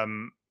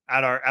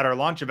at our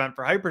launch event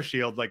for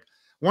HyperShield, like,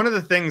 one of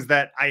the things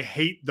that I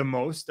hate the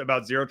most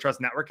about zero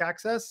trust network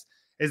access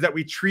is that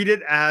we treat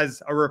it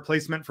as a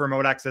replacement for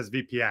remote access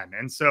VPN.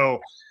 And so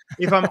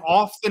if I'm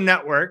off the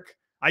network,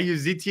 I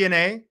use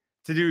ZTNA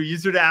to do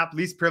user to app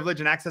least privilege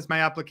and access my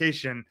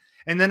application.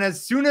 And then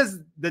as soon as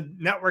the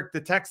network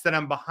detects that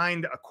I'm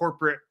behind a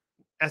corporate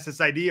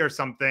SSID or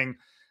something,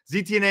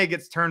 ZTNA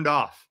gets turned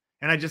off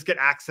and I just get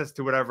access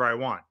to whatever I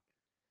want.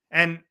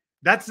 And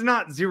that's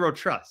not zero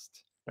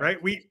trust, right?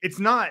 It's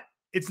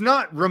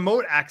not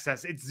remote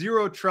access. It's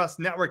zero trust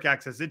network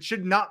access. It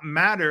should not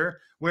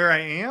matter where I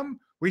am.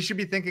 We should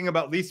be thinking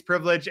about least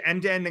privilege,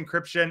 end-to-end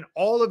encryption,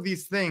 all of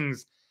these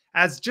things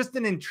as just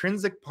an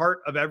intrinsic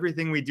part of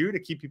everything we do to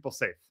keep people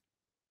safe.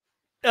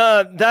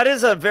 That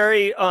is a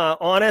very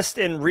honest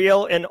and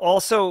real and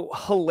also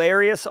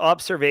hilarious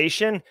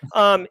observation.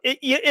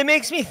 It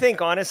makes me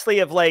think honestly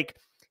of like,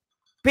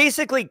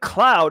 basically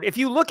cloud. If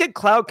you look at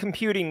cloud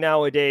computing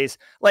nowadays,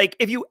 like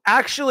if you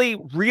actually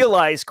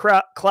realize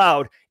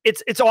cloud,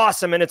 it's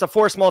awesome and it's a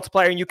force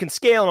multiplier and you can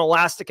scale and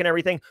elastic and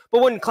everything.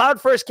 But when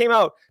cloud first came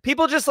out,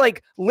 people just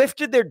like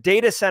lifted their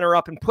data center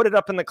up and put it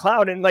up in the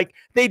cloud, and like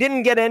they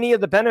didn't get any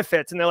of the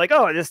benefits. And they're like,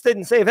 oh, this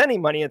didn't save any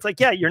money. It's like,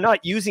 yeah, you're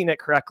not using it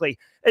correctly.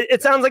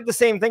 It sounds like the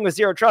same thing with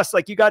zero trust.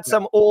 Like you got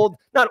some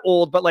not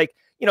old, but like,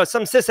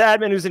 some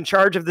sysadmin who's in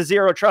charge of the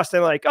zero trust.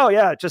 And they're like, oh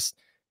yeah, just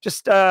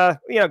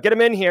get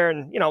them in here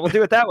and, we'll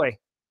do it that way.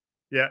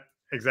 Yeah,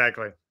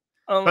 exactly.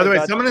 Oh By the way,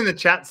 God. someone in the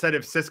chat said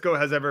if Cisco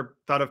has ever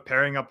thought of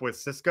pairing up with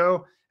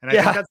Cisco. And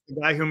I think that's the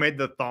guy who made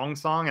the thong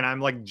song. And I'm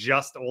like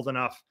just old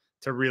enough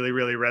to really,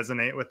 really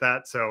resonate with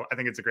that. So I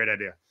think it's a great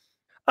idea.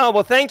 Oh,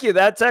 well, thank you.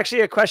 That's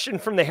actually a question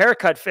from the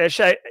Haircut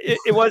Fish.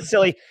 It was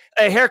silly.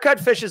 Haircut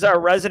Fish is our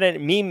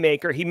resident meme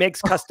maker. He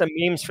makes custom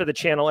memes for the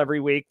channel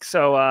every week.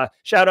 So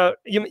shout out.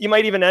 You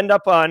might even end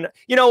up on,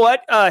 you know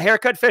what,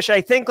 Haircut Fish,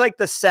 I think like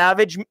the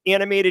savage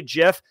animated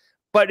GIF,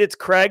 but it's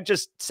Craig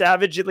just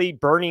savagely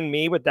burning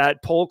me with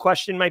that poll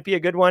question might be a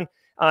good one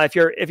if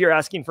you're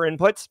asking for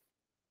inputs.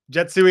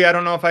 Jetsui, I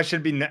don't know if I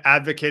should be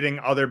advocating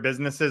other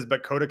businesses,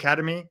 but Code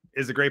Academy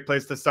is a great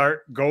place to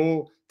start.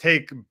 Go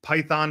take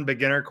Python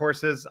beginner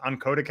courses on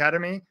Code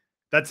Academy.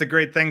 That's a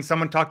great thing.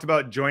 Someone talked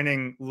about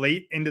joining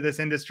late into this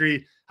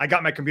industry. I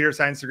got my computer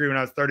science degree when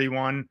I was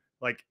 31.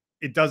 Like,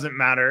 it doesn't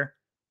matter.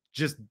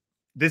 Just,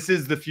 this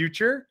is the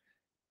future.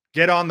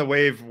 get on the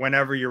wave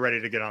whenever you're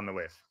ready to get on the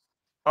wave.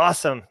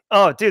 Awesome.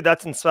 Oh, dude,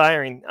 that's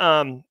inspiring.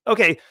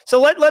 Okay, so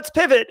let's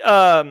pivot.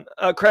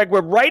 Craig,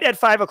 we're right at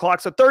 5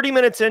 o'clock, so 30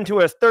 minutes into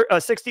a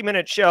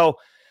 60-minute show,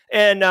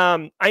 and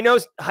I know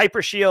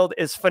HyperShield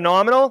is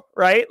phenomenal,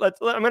 right? I'm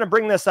going to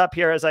bring this up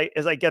here as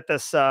I get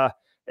this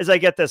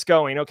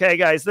going. Okay,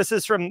 guys, this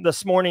is from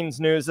this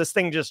morning's news. This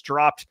thing just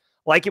dropped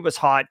like it was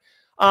hot.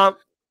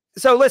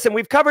 So listen,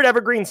 we've covered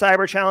evergreen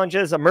cyber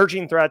challenges,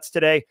 emerging threats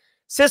today.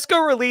 Cisco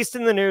released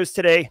in the news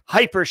today,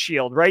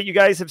 HyperShield, right? You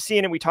guys have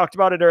seen it. We talked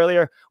about it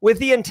earlier, with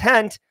the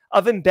intent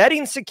of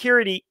embedding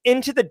security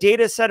into the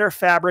data center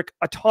fabric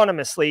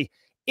autonomously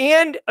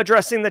and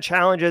addressing the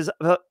challenges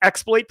of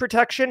exploit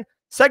protection,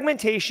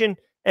 segmentation,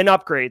 and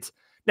upgrades.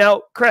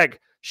 Now, Craig,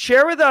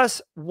 share with us,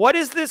 what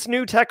is this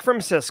new tech from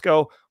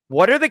Cisco?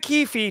 What are the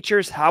key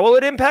features? How will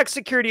it impact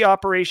security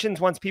operations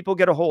once people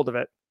get a hold of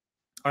it?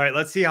 All right,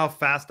 let's see how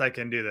fast I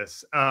can do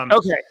this.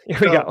 Okay, here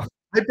we go.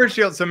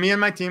 HyperShield. So me and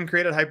my team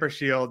created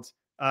HyperShield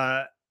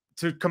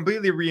to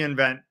completely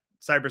reinvent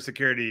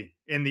cybersecurity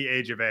in the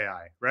age of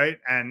AI, right?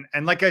 And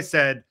like I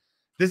said,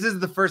 this is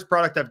the first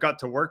product I've got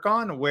to work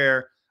on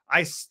where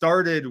I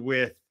started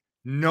with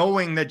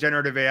knowing that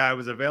generative AI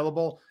was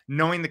available,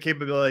 knowing the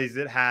capabilities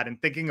it had, and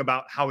thinking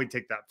about how we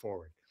take that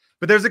forward.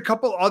 But there's a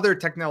couple other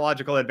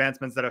technological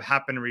advancements that have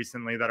happened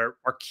recently that are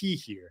key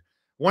here.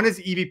 One is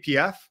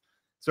eBPF.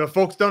 So if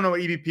folks don't know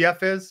what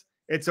eBPF is,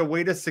 it's a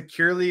way to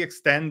securely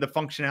extend the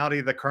functionality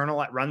of the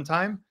kernel at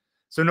runtime.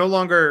 So no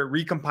longer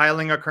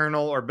recompiling a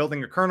kernel or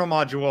building a kernel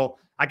module.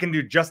 I can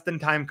do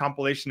just-in-time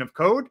compilation of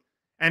code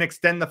and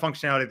extend the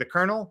functionality of the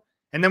kernel.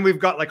 And then we've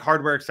got like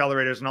hardware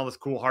accelerators and all this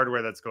cool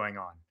hardware that's going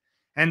on.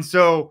 And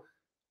so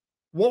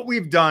what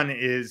we've done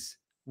is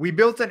we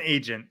built an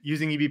agent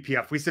using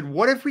eBPF. We said,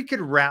 what if we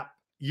could wrap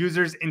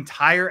users'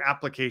 entire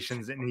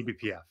applications in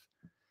eBPF?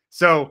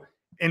 So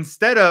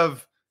instead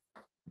of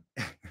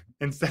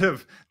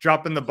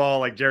dropping the ball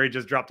like Jerry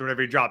just dropped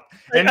whatever he dropped.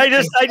 And I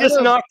just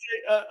knocked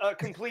a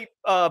complete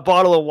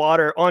bottle of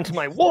water onto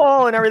my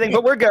wall and everything,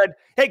 but we're good.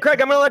 Hey,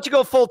 Craig, I'm going to let you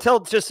go full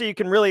tilt just so you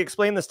can really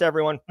explain this to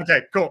everyone.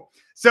 Okay, cool.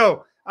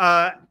 So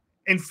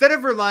instead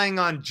of relying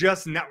on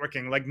just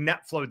networking, like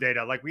NetFlow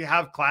data, like we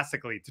have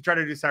classically to try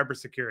to do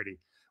cybersecurity,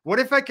 what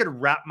if I could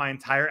wrap my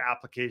entire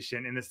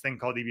application in this thing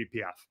called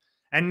eBPF?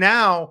 And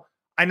now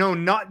I know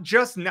not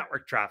just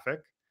network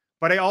traffic,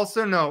 but I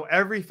also know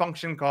every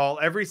function call,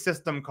 every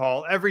system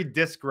call, every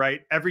disk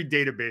write, every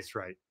database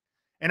write.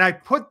 And I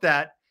put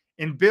that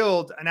and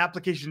build an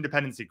application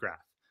dependency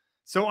graph.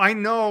 So I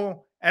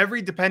know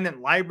every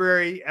dependent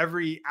library,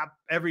 every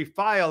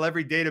file,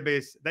 every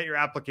database that your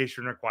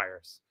application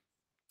requires.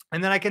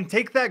 And then I can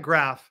take that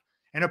graph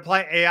and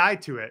apply AI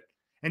to it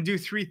and do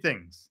three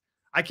things.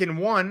 I can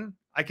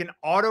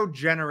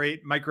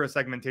auto-generate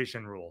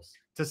microsegmentation rules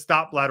to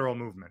stop lateral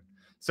movement.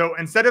 So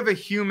instead of a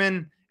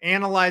human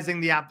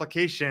analyzing the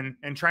application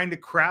and trying to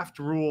craft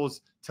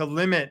rules to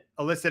limit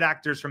illicit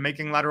actors from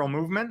making lateral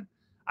movement,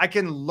 I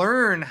can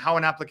learn how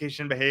an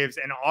application behaves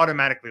and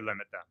automatically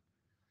limit them.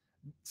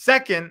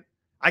 Second,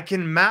 I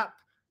can map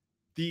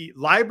the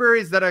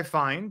libraries that I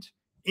find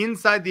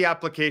inside the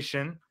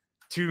application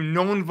to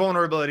known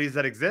vulnerabilities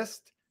that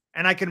exist,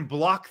 and I can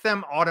block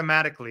them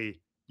automatically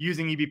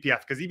using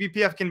eBPF, because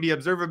eBPF can be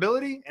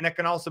observability and it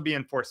can also be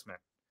enforcement.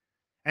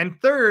 And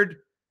third,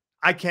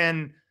 I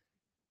can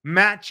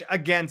match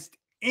against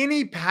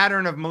any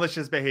pattern of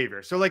malicious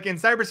behavior. So like in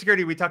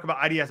cybersecurity, we talk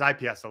about IDS,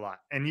 IPS a lot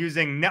and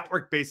using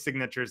network-based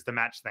signatures to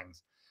match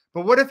things.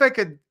 But what if I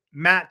could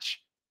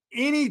match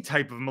any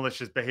type of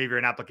malicious behavior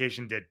an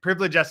application did?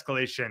 Privilege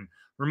escalation,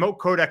 remote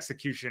code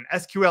execution,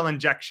 SQL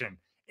injection,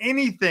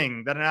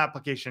 anything that an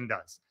application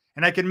does.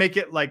 And I can make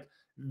it like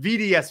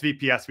VDS,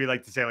 VPS, we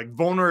like to say, like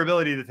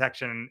vulnerability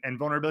detection and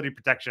vulnerability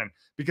protection,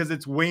 because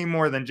it's way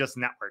more than just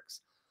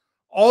networks.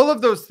 All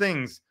of those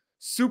things,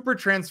 super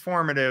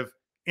transformative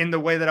in the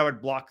way that I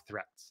would block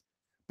threats.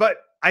 But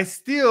I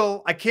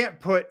can't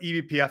put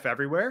eBPF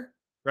everywhere,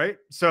 right?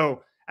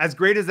 So as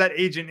great as that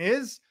agent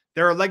is,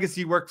 there are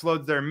legacy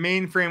workflows, there are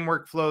mainframe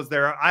workflows,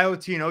 there are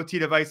IoT and OT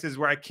devices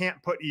where I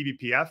can't put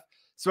eBPF.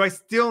 So I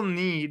still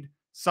need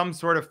some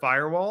sort of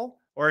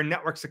firewall or a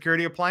network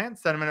security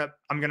appliance that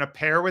I'm gonna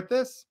pair with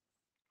this.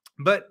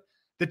 But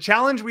the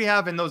challenge we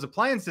have in those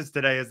appliances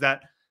today is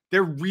that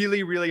they're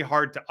really, really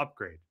hard to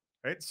upgrade,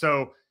 right?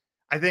 So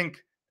I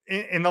think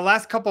in the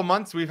last couple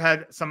months, we've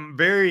had some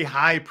very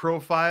high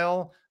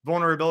profile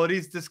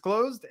vulnerabilities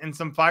disclosed and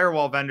some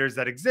firewall vendors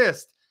that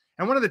exist.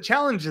 And one of the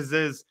challenges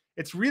is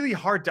it's really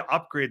hard to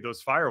upgrade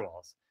those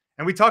firewalls.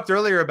 And we talked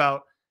earlier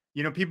about,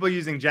 people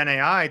using Gen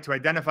AI to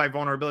identify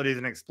vulnerabilities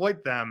and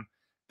exploit them.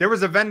 There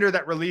was a vendor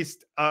that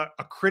released a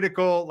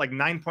critical like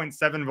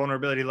 9.7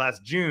 vulnerability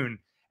last June.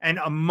 And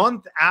a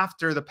month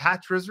after the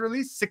patch was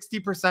released,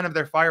 60% of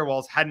their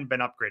firewalls hadn't been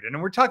upgraded.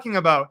 And we're talking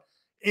about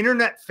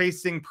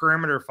internet-facing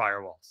perimeter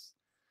firewalls.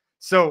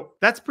 So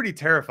that's pretty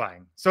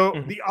terrifying.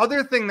 So the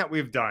other thing that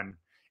we've done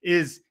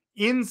is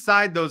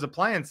inside those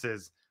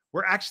appliances,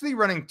 we're actually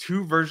running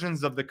 2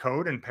 versions of the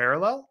code in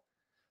parallel,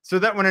 so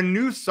that when a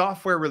new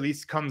software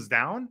release comes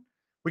down,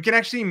 we can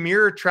actually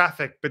mirror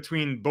traffic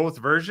between both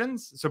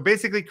versions. So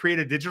basically create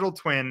a digital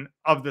twin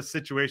of the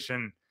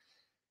situation.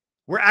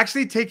 We're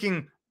actually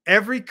taking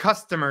every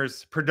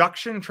customer's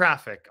production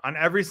traffic on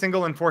every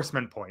single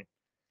enforcement point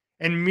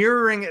and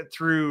mirroring it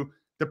through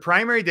the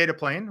primary data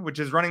plane, which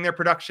is running their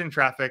production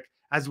traffic,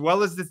 as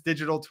well as this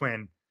digital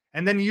twin,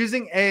 and then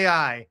using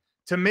AI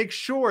to make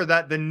sure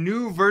that the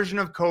new version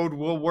of code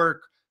will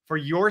work for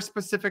your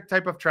specific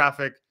type of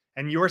traffic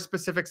and your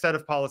specific set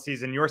of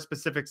policies and your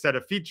specific set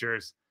of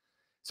features,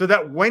 so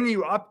that when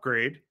you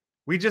upgrade,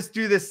 we just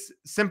do this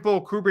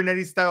simple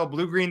Kubernetes style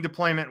blue-green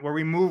deployment where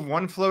we move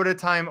one flow at a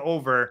time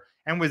over,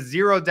 and with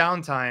zero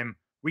downtime,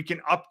 we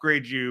can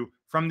upgrade you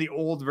from the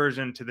old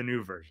version to the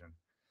new version.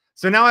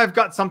 So now I've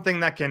got something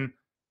that can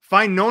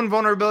find known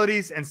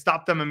vulnerabilities and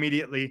stop them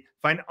immediately,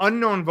 find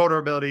unknown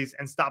vulnerabilities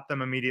and stop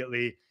them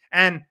immediately,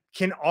 and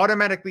can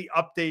automatically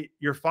update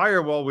your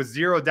firewall with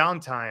zero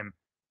downtime.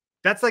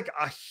 That's like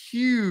a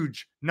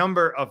huge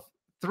number of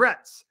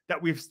threats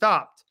that we've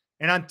stopped.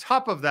 And on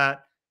top of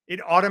that, it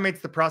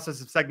automates the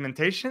process of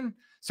segmentation.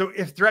 So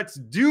if threats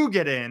do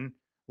get in,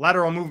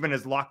 lateral movement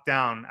is locked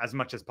down as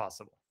much as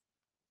possible.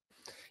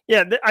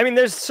 Yeah, I mean,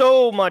 there's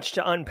so much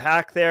to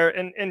unpack there.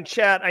 And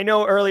chat, I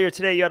know earlier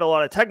today you had a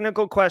lot of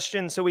technical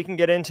questions, so we can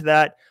get into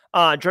that.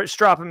 Just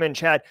drop them in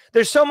chat.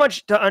 There's so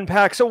much to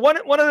unpack. So one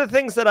of the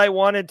things that I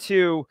wanted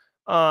to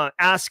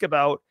ask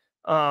about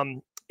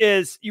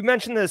is you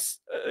mentioned this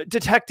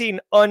detecting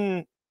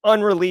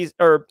unreleased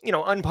or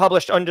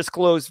unpublished,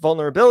 undisclosed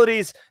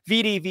vulnerabilities,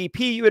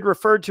 VDVP you had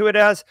referred to it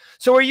as.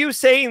 So are you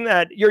saying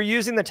that you're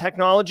using the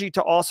technology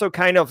to also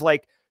kind of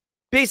like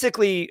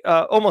basically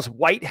almost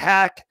white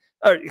hat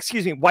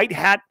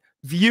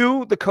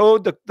view the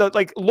code, the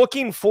like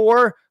looking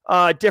for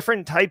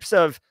different types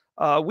of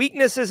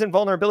weaknesses and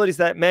vulnerabilities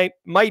that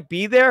might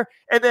be there?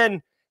 And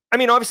then, I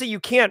mean, obviously you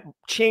can't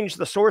change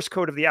the source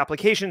code of the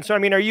application. So, I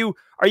mean, are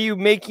you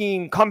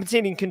making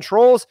compensating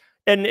controls?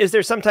 And is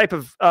there some type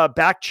of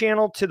back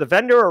channel to the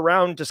vendor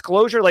around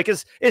disclosure? Like,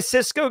 is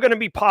Cisco going to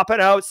be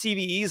popping out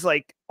CVEs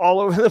like all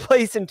over the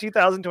place in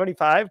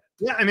 2025?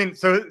 Yeah, I mean,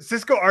 so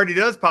Cisco already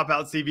does pop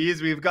out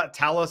CVEs. We've got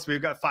Talos,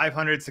 we've got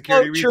 500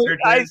 security researchers.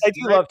 I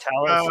do love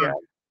Talos. Yeah.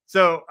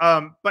 So,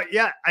 but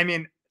yeah, I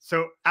mean,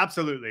 so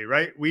absolutely,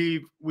 right?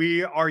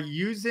 We are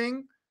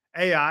using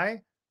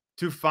AI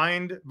to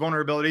find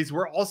vulnerabilities.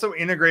 We're also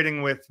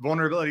integrating with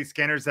vulnerability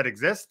scanners that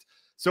exist.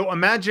 So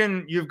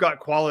imagine you've got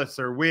Qualys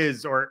or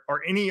Wiz or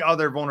any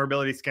other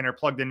vulnerability scanner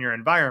plugged in your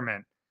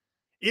environment.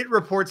 It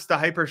reports to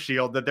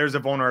HyperShield that there's a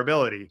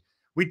vulnerability.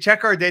 We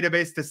check our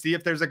database to see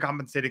if there's a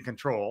compensating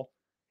control.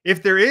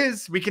 If there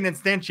is, we can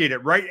instantiate it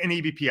right in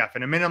eBPF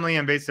in a minimally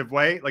invasive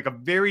way, like a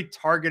very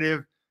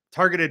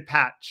targeted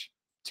patch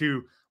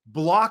to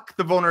block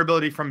the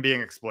vulnerability from being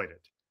exploited,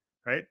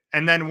 right?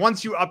 And then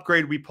once you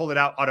upgrade, we pull it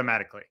out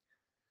automatically.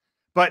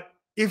 But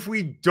if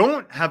we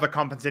don't have a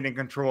compensating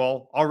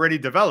control already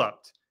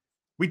developed,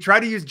 we try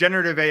to use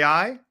generative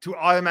AI to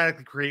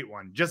automatically create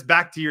one. Just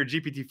back to your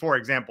GPT-4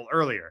 example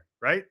earlier,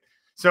 right?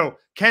 So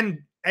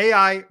can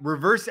AI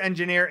reverse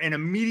engineer and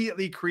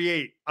immediately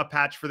create a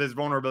patch for this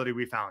vulnerability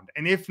we found?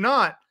 And if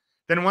not,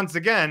 then once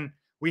again,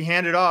 we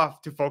hand it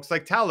off to folks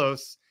like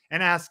Talos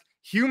and ask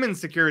human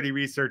security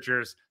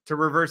researchers to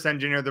reverse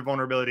engineer the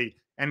vulnerability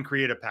and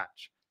create a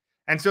patch.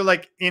 And so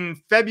like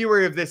in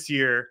February of this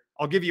year,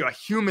 I'll give you a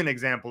human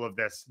example of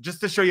this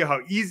just to show you how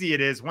easy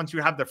it is once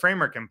you have the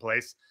framework in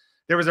place.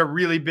 There was a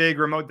really big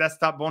remote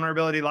desktop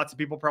vulnerability lots of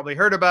people probably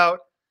heard about.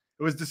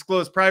 It was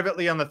disclosed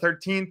privately on the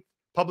 13th,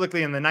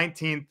 publicly on the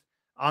 19th.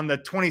 On the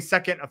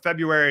 22nd of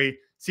February,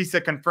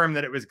 CISA confirmed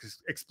that it was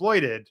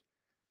exploited.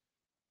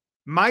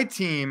 My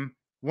team,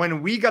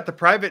 when we got the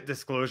private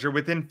disclosure,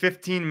 within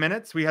 15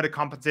 minutes, we had a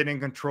compensating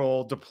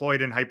control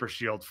deployed in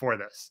HyperShield for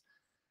this.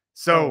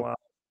 So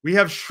we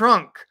have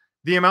shrunk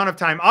the amount of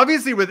time.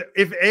 Obviously,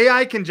 if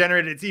AI can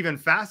generate it, it's even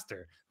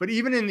faster. But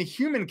even in the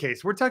human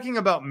case, we're talking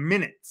about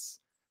minutes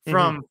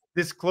from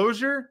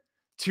disclosure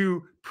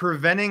to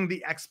preventing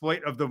the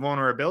exploit of the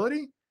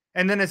vulnerability.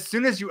 And then as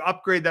soon as you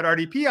upgrade that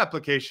RDP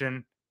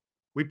application,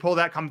 we pull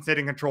that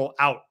compensating control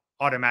out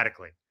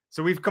automatically.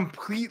 So we've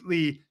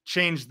completely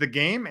changed the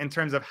game in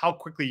terms of how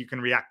quickly you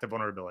can react to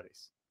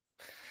vulnerabilities.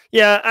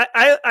 Yeah,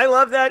 I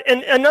love that.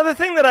 And another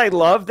thing that I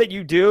love that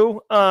you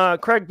do,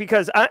 Craig,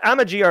 because I'm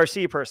a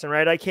GRC person,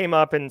 right? I came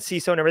up in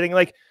CISO and everything.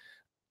 Like,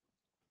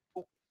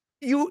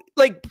 you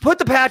like put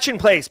the patch in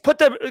place, put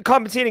the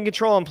compensating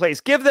control in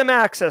place, give them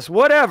access,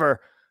 whatever.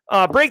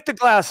 Break the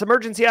glass,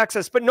 emergency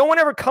access, but no one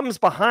ever comes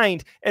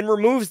behind and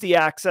removes the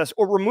access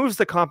or removes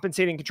the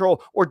compensating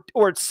control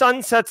or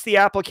sunsets the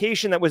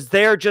application that was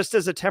there just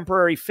as a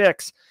temporary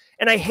fix.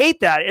 And I hate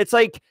that. It's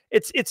like,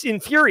 it's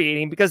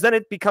infuriating because then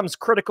it becomes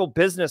critical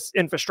business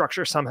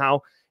infrastructure somehow.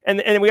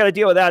 And we got to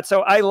deal with that.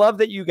 So I love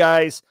that you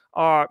guys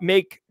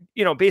make,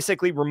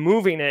 basically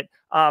removing it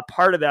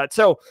part of that.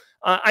 So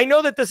I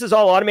know that this is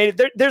all automated.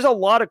 There's a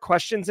lot of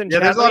questions in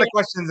chat. There's a lot of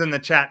questions in the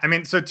chat. I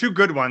mean, so two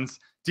good ones.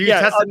 Do you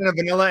test it in a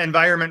vanilla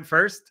environment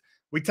first?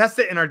 We test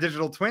it in our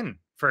digital twin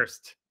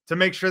first to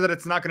make sure that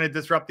it's not going to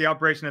disrupt the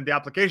operation of the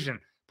application.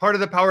 part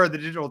of the power of the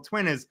digital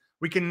twin is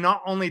we can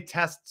not only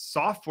test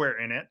software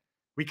in it,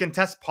 we can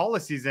test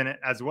policies in it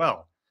as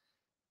well.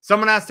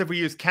 Someone asked if we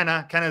use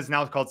Kenna. Kenna is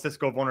now called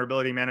Cisco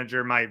Vulnerability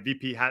Manager. My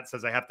VP hat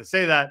says I have to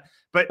say that.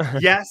 But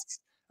yes,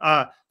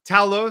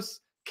 Talos,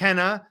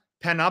 Kenna,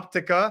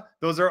 Panoptica,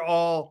 those are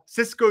all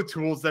Cisco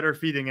tools that are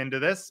feeding into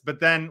this. But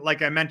then,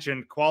 like I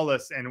mentioned,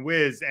 Qualys and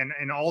Wiz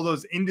and all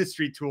those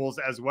industry tools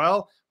as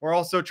well. We're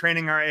also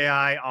training our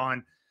AI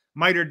on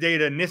MITRE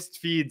data, NIST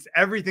feeds,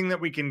 everything that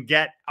we can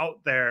get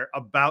out there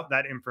about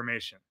that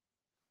information.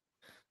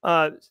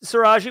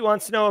 Siraji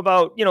wants to know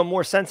about,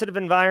 more sensitive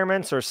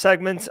environments or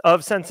segments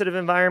of sensitive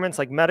environments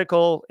like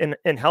medical and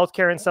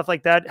healthcare and stuff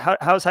like that.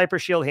 How's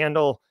HyperShield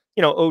handle,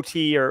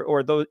 OT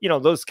or those,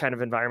 those kind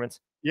of environments?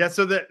 Yeah.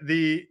 So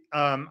the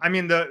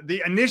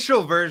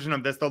initial version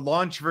of this, the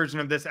launch version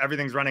of this,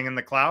 everything's running in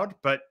the cloud.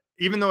 But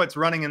even though it's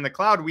running in the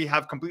cloud, we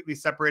have completely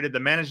separated the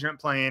management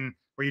plane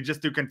where you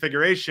just do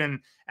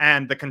configuration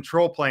and the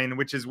control plane,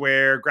 which is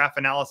where graph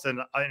analysis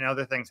and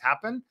other things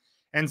happen.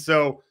 And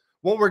so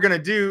what we're going to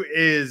do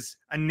is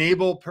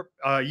enable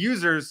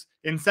users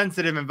in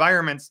sensitive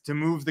environments to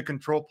move the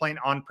control plane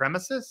on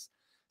premises.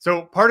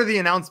 So part of the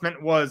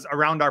announcement was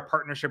around our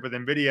partnership with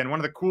NVIDIA. And one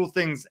of the cool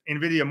things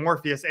NVIDIA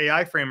Morpheus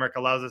AI framework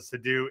allows us to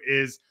do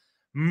is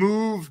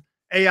move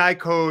AI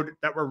code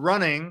that we're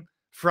running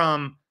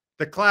from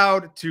the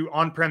cloud to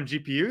on-prem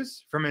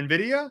GPUs from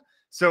NVIDIA.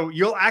 So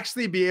you'll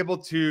actually be able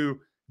to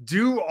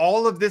do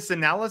all of this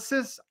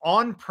analysis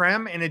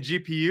on-prem in a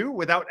GPU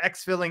without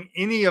exfilling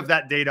any of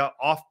that data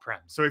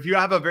off-prem. So if you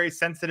have a very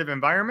sensitive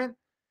environment,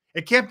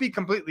 it can't be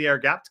completely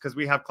air-gapped because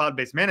we have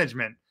cloud-based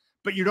management,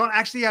 but you don't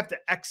actually have to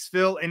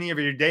exfil any of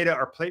your data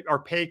or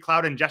pay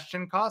cloud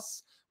ingestion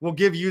costs. We'll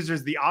give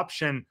users the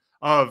option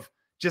of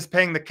just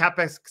paying the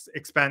CapEx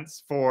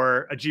expense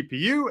for a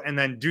GPU and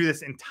then do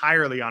this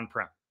entirely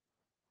on-prem.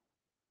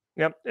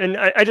 Yep. And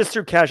I just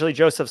threw casually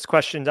Joseph's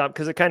questions up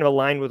because it kind of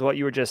aligned with what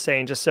you were just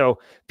saying, just so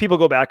people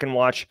go back and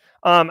watch.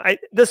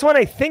 This one,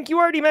 I think you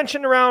already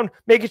mentioned around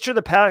making sure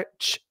the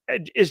patch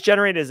is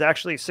generated is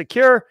actually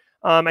secure.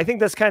 I think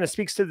this kind of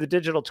speaks to the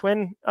digital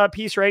twin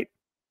piece, right?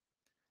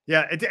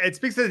 Yeah, it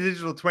speaks to the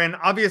digital twin.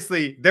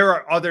 Obviously, there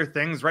are other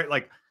things, right?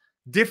 Like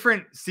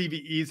different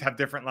CVEs have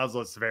different levels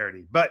of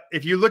severity. But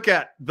if you look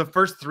at the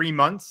first 3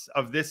 months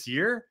of this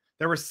year,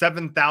 there were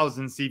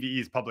 7,000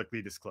 CVEs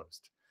publicly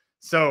disclosed.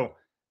 So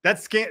that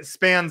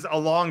spans a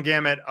long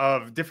gamut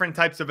of different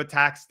types of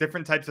attacks,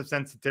 different types of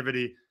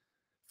sensitivity.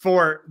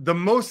 For the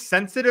most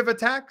sensitive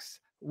attacks,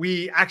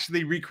 we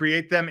actually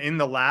recreate them in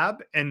the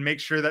lab and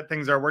make sure that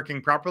things are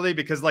working properly,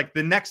 because like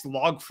the next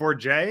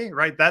Log4j,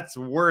 right, that's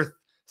worth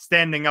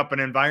standing up an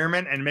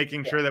environment and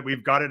making sure that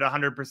we've got it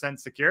 100%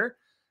 secure.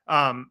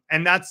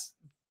 And that's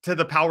to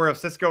the power of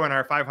Cisco and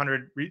our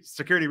 500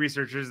 security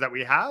researchers that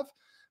we have.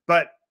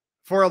 But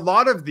for a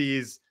lot of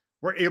these,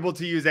 we're able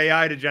to use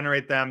AI to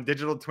generate them,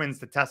 digital twins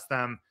to test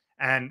them,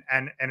 and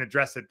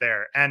address it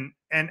there. And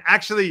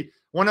actually,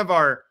 one of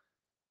our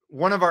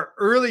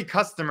early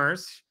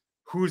customers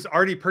who's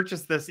already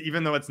purchased this,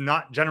 even though it's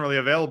not generally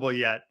available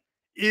yet,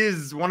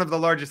 is one of the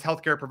largest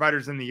healthcare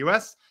providers in the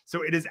US.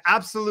 So it is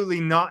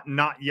absolutely not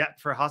yet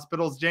for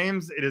hospitals,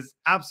 James. It is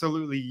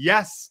absolutely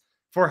yes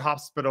for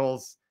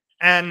hospitals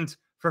and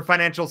for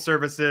financial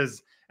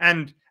services.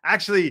 And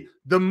actually,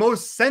 the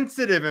most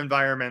sensitive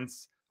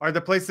environments are the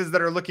places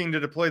that are looking to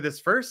deploy this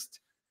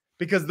first,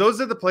 because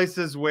those are the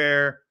places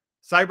where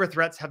cyber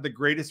threats have the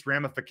greatest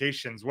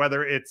ramifications,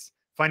 whether it's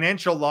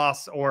financial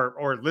loss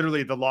or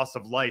literally the loss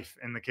of life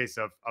in the case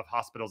of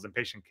hospitals and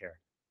patient care.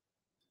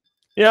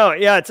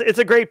 Yeah, it's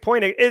a great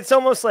point. It's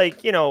almost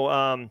like,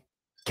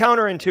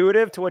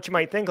 counterintuitive to what you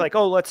might think, like,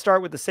 oh, let's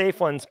start with the safe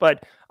ones.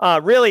 But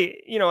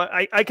really,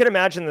 I can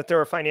imagine that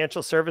there are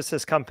financial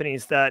services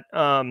companies that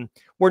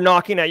were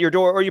knocking at your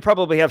door, or you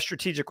probably have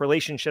strategic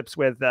relationships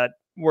with, that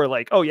were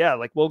like, oh yeah,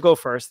 like we'll go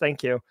first.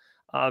 Thank you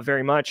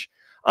very much.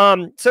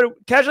 So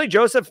casually,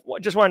 Joseph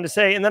just wanted to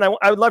say, and then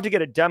I would love to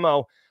get a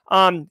demo.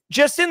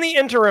 Just in the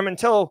interim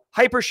until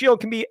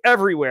HyperShield can be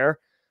everywhere,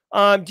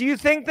 do you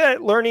think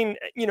that learning,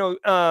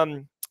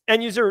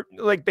 end user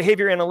like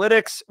behavior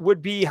analytics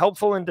would be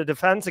helpful in the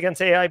defense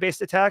against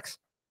AI-based attacks?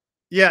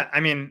 Yeah, I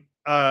mean,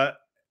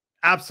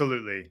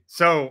 absolutely.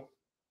 So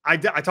I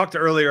talked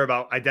earlier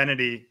about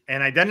identity,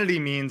 and identity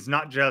means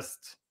not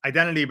just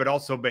identity, but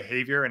also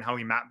behavior and how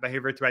we map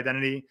behavior to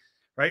identity,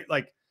 right?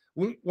 Like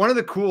one of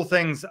the cool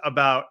things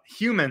about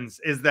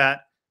humans is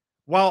that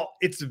while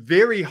it's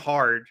very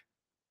hard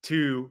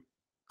to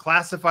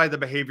classify the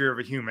behavior of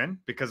a human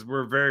because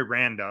we're very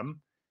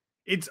random,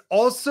 it's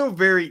also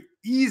very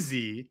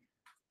easy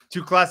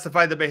to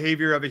classify the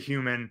behavior of a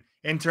human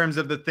in terms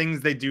of the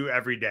things they do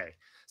every day.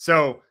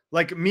 So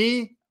like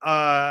me,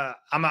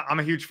 I'm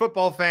a huge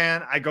football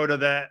fan. I go to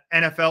the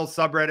NFL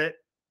subreddit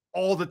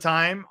all the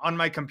time on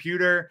my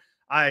computer.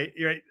 I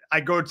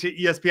go to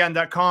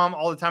ESPN.com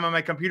all the time on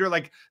my computer.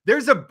 Like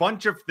there's a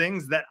bunch of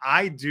things that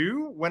I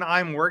do when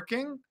I'm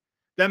working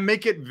that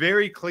make it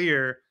very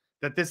clear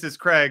that this is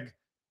Craig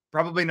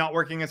probably not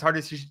working as hard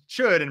as he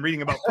should and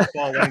reading about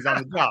football when he's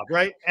on the job,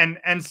 right?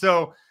 And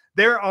so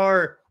there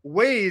are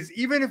ways,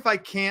 even if I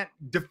can't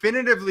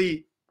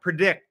definitively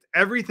predict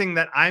everything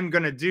that I'm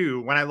going to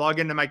do when I log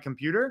into my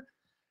computer,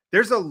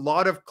 there's a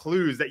lot of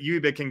clues that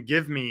Yuba can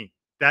give me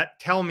that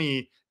tell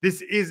me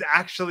this is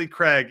actually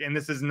Craig and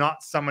this is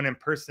not someone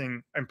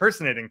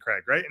impersonating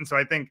Craig, right? And so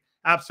I think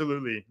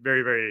absolutely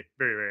very, very,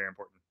 very, very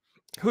important.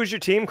 Who's your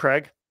team,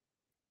 Craig?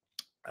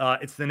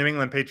 It's the New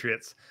England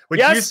Patriots, which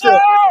yes, used sir!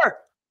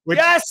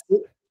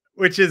 to,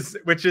 which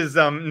is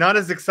not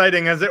as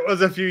exciting as it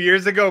was a few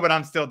years ago, but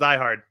I'm still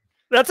diehard.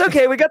 That's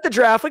okay. We got the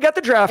draft. Craig. We got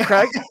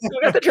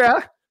the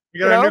draft. We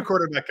got our new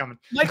quarterback coming.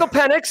 Michael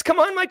Penix. Come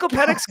on, Michael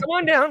Penix. Come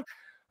on down.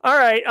 All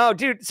right. Oh,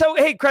 dude. So,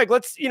 hey, Craig,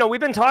 let's, we've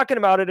been talking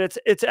about it.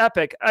 It's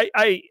epic.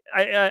 I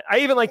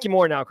even like you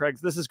more now, Craig.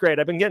 This is great.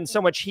 I've been getting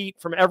so much heat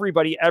from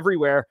everybody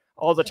everywhere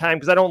all the time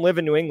because I don't live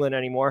in New England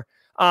anymore.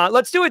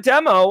 Let's do a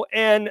demo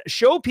and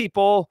show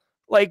people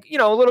like,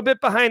 a little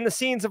bit behind the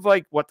scenes of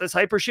like what this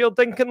HyperShield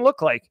thing can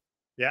look like.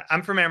 Yeah.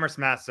 I'm from Amherst,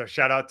 Mass. So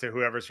shout out to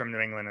whoever's from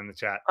New England in the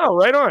chat. Oh,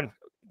 right on.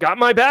 Got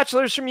my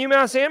bachelor's from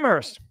UMass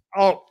Amherst.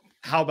 Oh,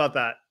 how about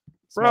that?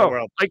 Small Bro,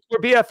 world. like we're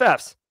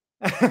BFFs.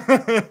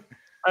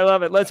 I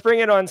love it. Let's bring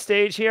it on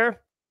stage here.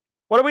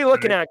 What are we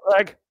looking at,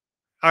 Craig?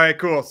 All right,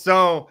 cool.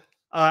 So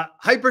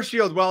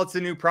HyperShield, while it's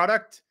a new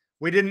product,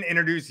 we didn't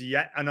introduce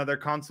yet another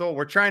console.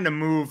 We're trying to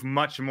move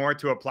much more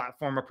to a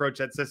platform approach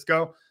at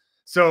Cisco.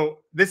 So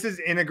this is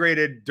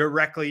integrated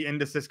directly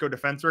into Cisco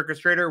Defense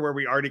Orchestrator, where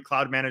we already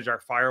cloud manage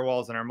our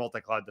firewalls and our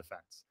multi-cloud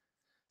defense.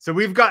 So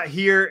we've got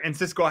here in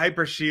Cisco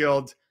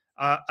HyperShield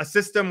a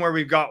system where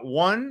we've got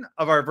one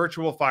of our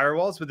virtual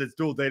firewalls with its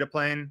dual data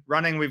plane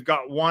running. We've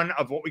got one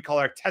of what we call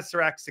our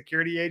Tesseract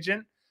security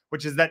agent,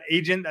 which is that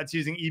agent that's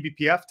using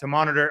eBPF to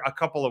monitor a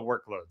couple of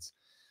workloads.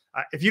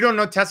 If you don't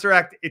know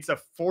Tesseract, it's a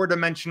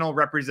 4-dimensional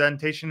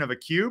representation of a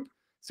cube.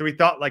 So we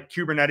thought like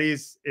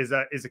Kubernetes is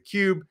a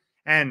cube.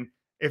 And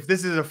if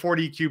this is a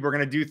 4D cube, we're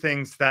going to do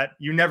things that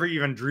you never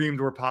even dreamed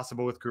were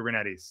possible with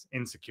Kubernetes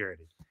in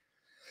security.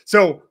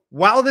 So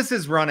while this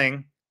is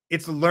running,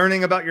 it's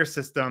learning about your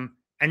system.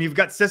 And you've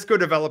got Cisco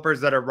developers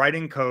that are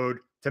writing code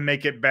to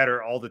make it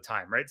better all the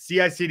time, right?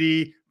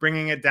 CI/CD,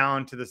 bringing it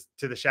down to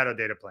the shadow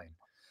data plane.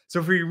 So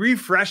if we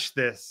refresh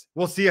this,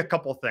 we'll see a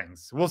couple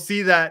things. We'll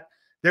see that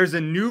there's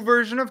a new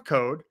version of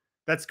code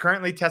that's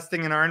currently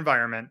testing in our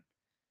environment.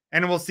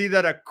 And we'll see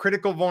that a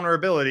critical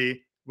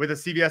vulnerability with a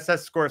CVSS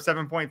score of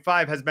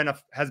 7.5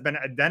 has been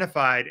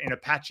identified in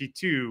Apache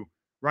 2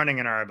 running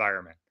in our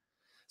environment.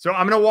 So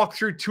I'm going to walk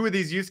through 2 of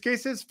these use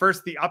cases.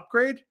 First, the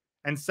upgrade,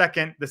 and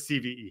second, the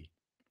CVE.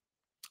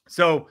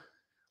 So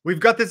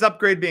we've got this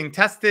upgrade being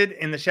tested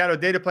in the shadow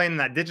data plane in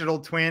that digital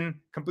twin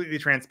completely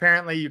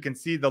transparently. You can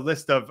see the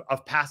list of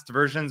past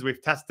versions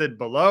we've tested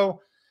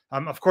below.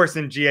 Of course,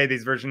 in GA,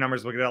 these version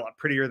numbers will get a lot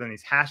prettier than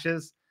these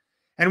hashes.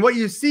 And what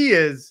you see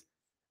is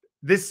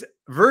this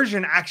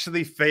version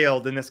actually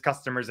failed in this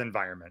customer's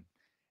environment.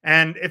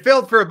 And it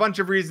failed for a bunch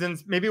of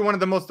reasons. Maybe one of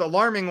the most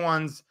alarming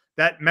ones,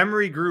 that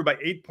memory grew by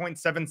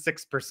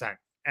 8.76%.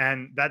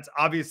 And that's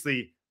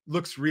obviously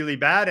looks really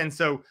bad. And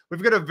so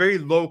we've got a very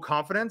low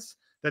confidence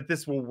that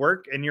this will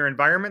work in your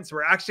environment. So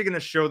we're actually going to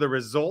show the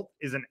result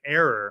is an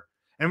error,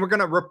 and we're going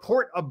to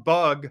report a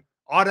bug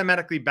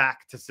automatically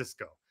back to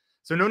Cisco.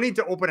 So no need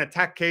to open a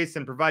tech case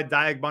and provide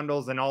diag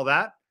bundles and all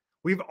that.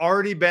 We've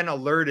already been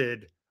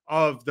alerted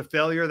of the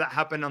failure that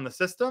happened on the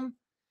system.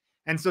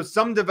 And so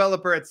some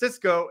developer at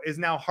Cisco is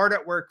now hard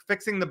at work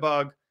fixing the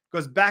bug,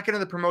 goes back into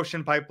the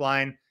promotion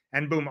pipeline,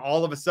 and boom,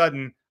 all of a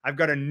sudden, I've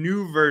got a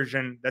new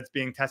version that's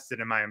being tested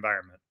in my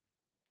environment.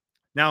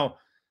 Now,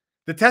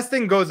 the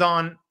testing goes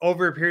on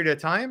over a period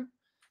of time.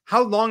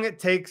 How long it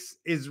takes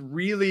is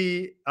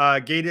really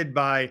gated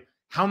by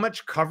how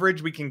much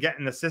coverage we can get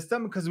in the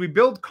system, because we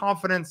build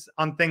confidence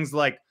on things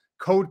like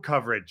code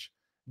coverage,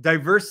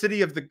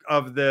 diversity of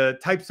the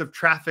types of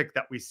traffic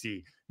that we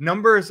see,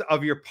 numbers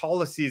of your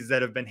policies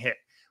that have been hit.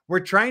 We're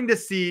trying to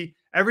see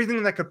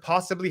everything that could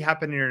possibly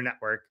happen in your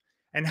network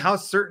and how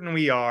certain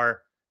we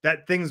are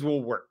that things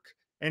will work.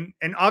 And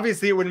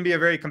obviously, it wouldn't be a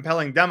very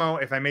compelling demo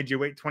if I made you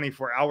wait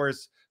 24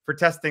 hours for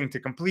testing to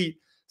complete.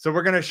 So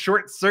we're going to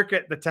short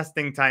circuit the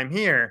testing time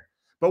here.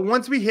 But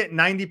once we hit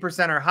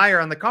 90% or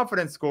higher on the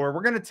confidence score,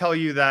 we're going to tell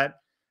you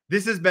that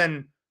this has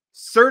been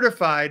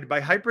certified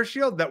by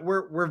HyperShield, that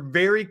we're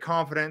very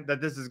confident that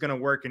this is going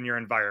to work in your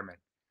environment.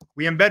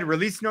 We embed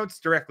release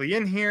notes directly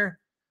in here.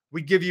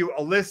 We give you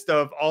a list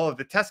of all of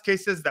the test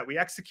cases that we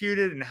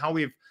executed and how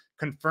we've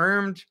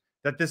confirmed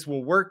that this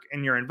will work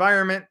in your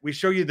environment. We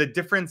show you the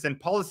difference in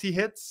policy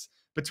hits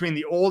between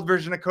the old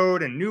version of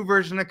code and new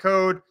version of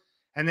code.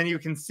 And then you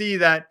can see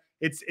that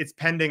it's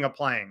pending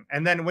applying.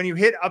 And then when you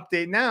hit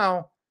update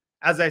now,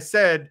 as I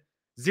said,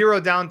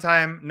 0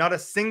 downtime, not a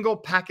single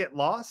packet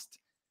lost,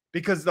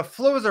 because the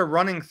flows are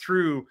running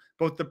through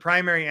both the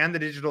primary and the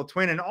digital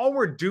twin. And all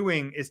we're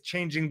doing is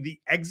changing the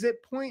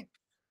exit point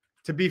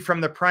to be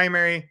from the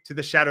primary to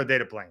the shadow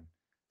data plane.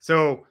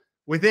 So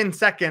within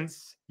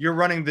seconds, you're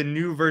running the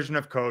new version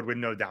of code with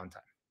no downtime.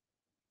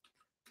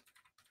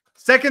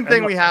 Second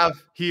thing we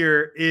have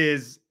here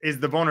is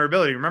the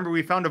vulnerability. Remember,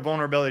 we found a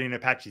vulnerability in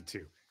Apache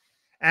 2.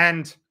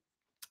 And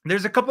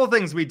there's a couple of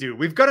things we do.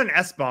 We've got an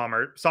SBOM,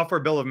 or software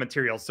bill of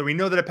materials. So we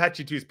know that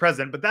Apache 2 is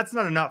present, but that's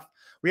not enough.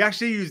 We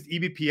actually used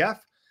eBPF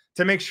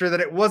to make sure that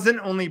it wasn't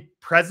only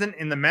present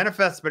in the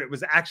manifest, but it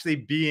was actually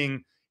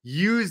being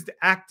used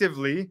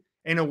actively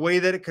in a way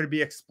that it could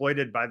be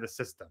exploited by the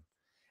system.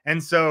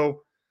 And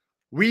so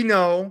we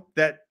know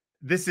that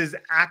this is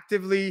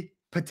actively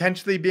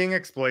potentially being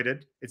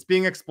exploited. It's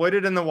being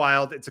exploited in the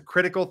wild. It's a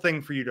critical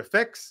thing for you to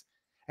fix.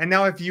 And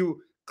now if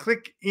you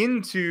click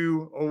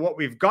into what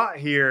we've got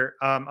here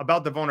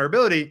about the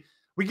vulnerability,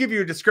 we give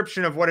you a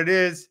description of what it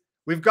is.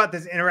 We've got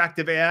this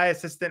interactive AI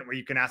assistant where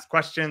you can ask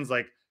questions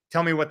like,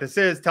 tell me what this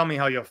is, tell me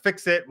how you'll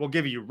fix it. We'll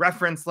give you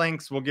reference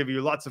links. We'll give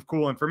you lots of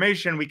cool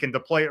information. We can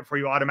deploy it for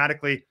you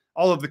automatically.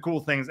 All of the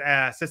cool things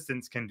AI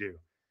assistants can do.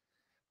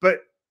 But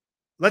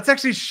let's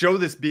actually show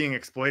this being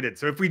exploited.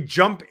 So if we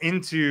jump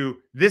into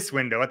this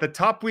window, at the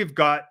top, we've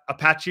got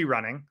Apache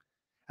running.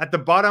 At the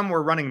bottom,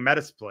 we're running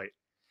Metasploit.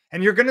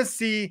 And you're going to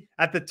see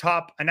at the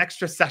top an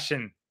extra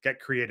session get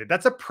created.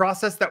 That's a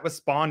process that was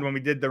spawned when we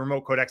did the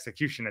remote code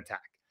execution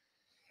attack.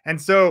 And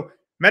so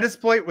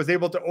Metasploit was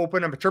able to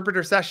open an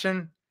interpreter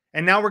session.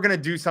 And now we're going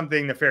to do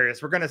something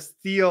nefarious. We're going to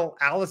steal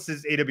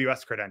Alice's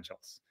AWS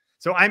credentials.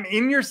 So I'm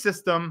in your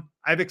system.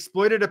 I've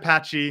exploited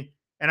Apache,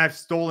 and I've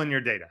stolen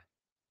your data.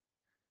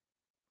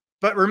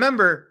 But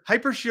remember,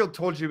 HyperShield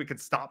told you we could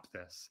stop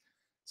this.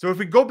 So if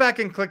we go back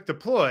and click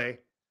deploy,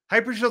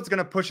 HyperShield's going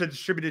to push a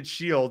distributed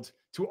shield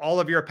to all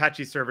of your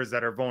Apache servers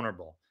that are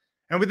vulnerable.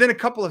 And within a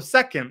couple of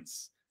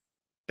seconds,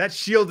 that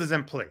shield is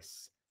in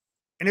place.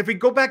 And if we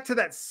go back to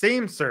that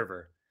same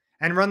server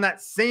and run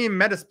that same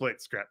Metasploit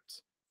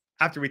script,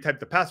 after we type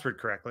the password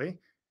correctly,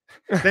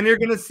 then you're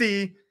going to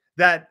see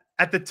that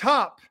at the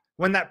top,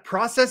 when that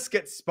process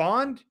gets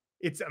spawned,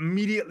 it's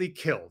immediately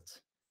killed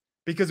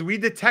because we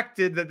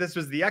detected that this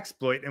was the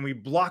exploit and we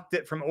blocked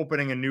it from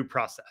opening a new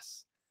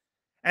process.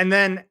 And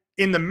then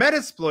in the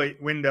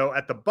Metasploit window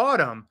at the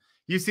bottom,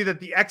 you see that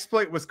the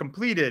exploit was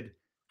completed,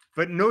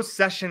 but no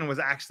session was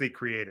actually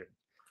created.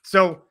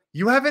 So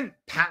you haven't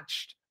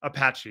patched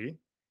Apache.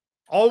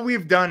 All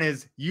we've done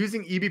is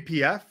using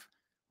eBPF,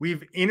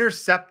 we've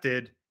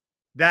intercepted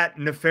that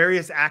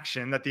nefarious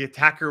action that the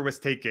attacker was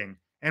taking,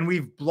 and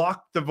we've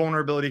blocked the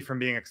vulnerability from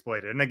being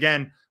exploited. And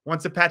again,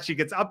 once Apache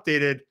gets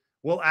updated,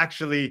 we'll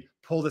actually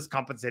pull this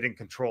compensating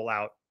control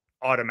out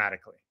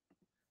automatically.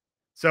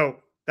 So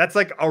that's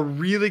like a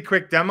really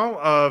quick demo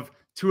of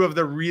two of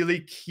the really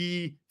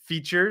key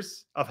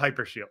features of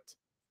HyperShield.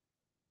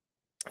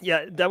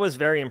 Yeah, that was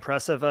very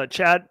impressive.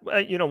 Chad,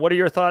 what are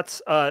your thoughts?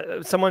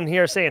 Someone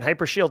here saying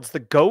HyperShield's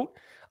the GOAT.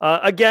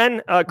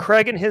 Again,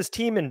 Craig and his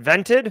team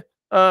invented,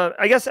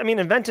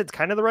 invented's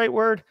kind of the right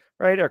word,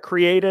 right? Or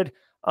created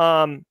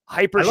HyperShield.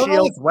 I love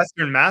all this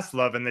Western Mass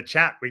love in the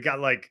chat. We got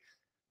like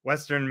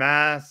Western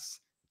Mass.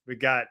 We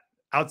got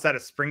outside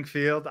of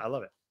Springfield. I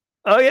love it.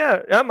 Oh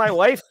yeah. My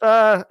wife,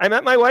 I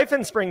met my wife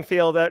in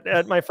Springfield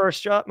at my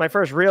first job, my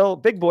first real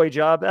big boy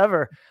job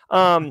ever.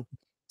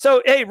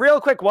 So, hey,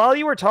 real quick, while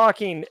you were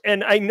talking,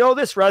 and I know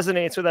this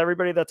resonates with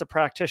everybody that's a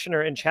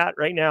practitioner in chat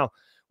right now,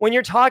 when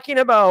you're talking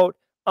about,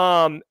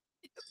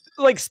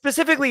 like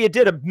specifically, it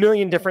did a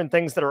million different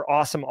things that are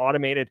awesome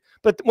automated.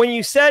 But when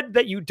you said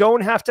that you don't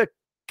have to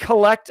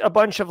collect a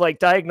bunch of like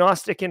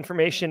diagnostic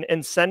information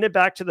and send it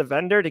back to the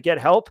vendor to get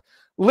help,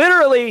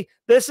 literally,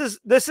 this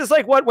is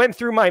like what went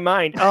through my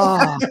mind.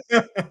 Oh.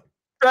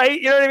 Right?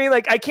 You know what I mean?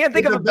 Like, I can't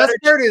think of a better. The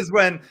best part is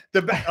when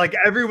like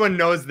everyone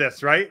knows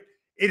this, right?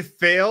 It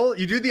fails.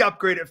 You do the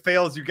upgrade, it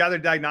fails. You gather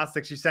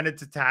diagnostics, you send it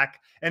to TAC,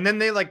 and then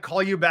they like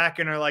call you back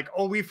and are like,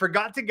 "Oh, we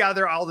forgot to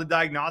gather all the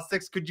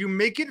diagnostics. Could you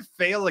make it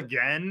fail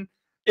again?"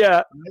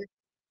 Yeah.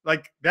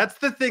 Like that's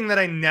the thing that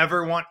I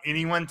never want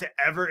anyone to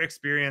ever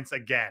experience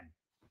again.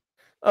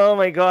 Oh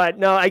my God.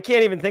 No, I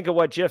can't even think of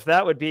what GIF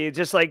that would be.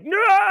 Just like,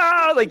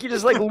 no, like you're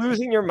just like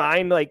losing your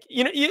mind. Like,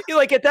 you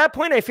like at that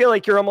point, I feel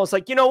like you're almost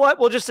like, you know what?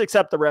 We'll just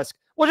accept the risk.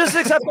 We'll just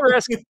accept the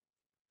risk.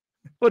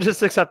 We'll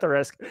just accept the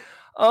risk.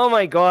 Oh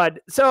my God.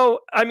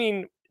 So, I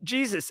mean,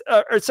 Jesus.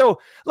 So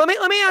let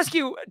me ask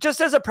you, just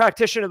as a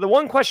practitioner, the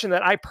one question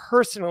that I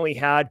personally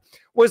had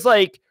was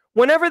like,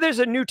 whenever there's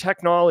a new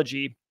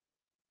technology,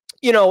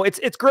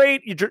 it's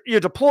great. You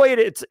deploy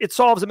it. It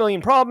solves a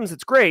million problems.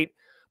 It's great.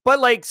 But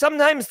like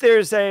sometimes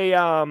there's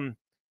a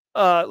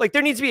like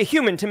there needs to be a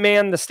human to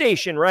man the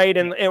station, right?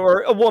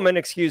 Or a woman,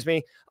 excuse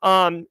me,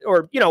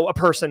 or a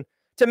person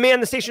to man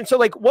the station. So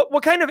like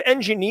what kind of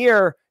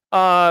engineer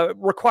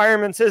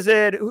requirements is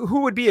it? Who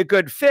would be a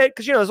good fit?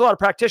 Because there's a lot of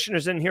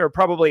practitioners in here are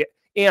probably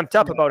amped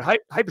up about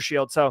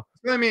HyperShield. So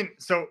I mean,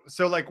 so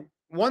like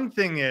one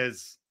thing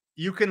is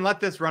you can let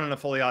this run in a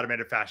fully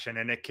automated fashion,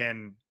 and it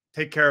can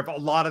take care of a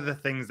lot of the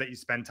things that you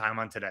spend time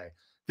on today.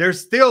 There's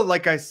still,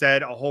 like I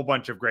said, a whole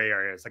bunch of gray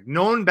areas. Like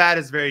known bad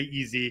is very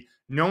easy.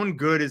 Known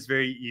good is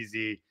very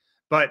easy,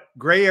 but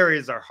gray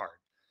areas are hard.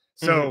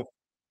 So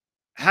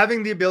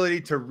having the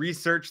ability to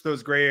research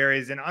those gray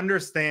areas and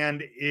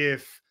understand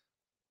if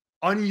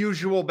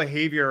unusual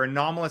behavior or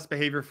anomalous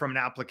behavior from an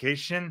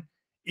application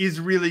is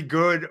really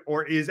good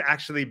or is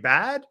actually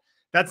bad,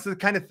 that's the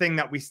kind of thing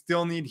that we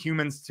still need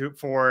humans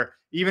for,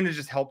 even to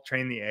just help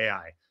train the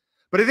AI.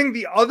 But I think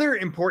the other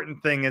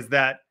important thing is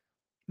that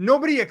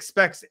nobody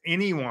expects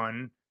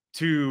anyone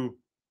to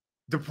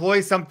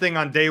deploy something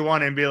on day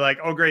one and be like,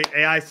 oh, great,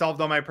 AI solved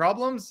all my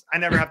problems. I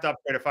never have to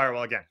upgrade a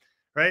firewall again,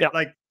 right? Yep.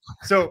 Like,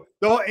 so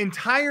the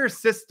entire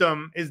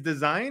system is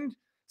designed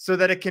so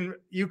that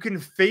you can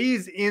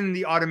phase in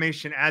the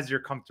automation as you're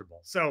comfortable.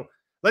 So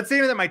let's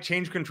say that my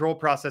change control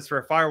process for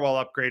a firewall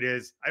upgrade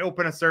is I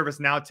open a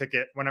ServiceNow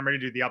ticket when I'm ready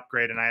to do the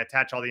upgrade and I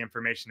attach all the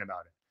information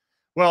about it.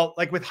 Well,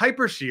 like with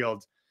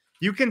HyperShield,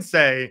 you can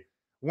say,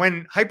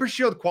 when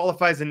HyperShield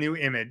qualifies a new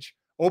image,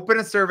 open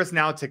a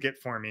ServiceNow ticket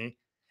for me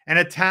and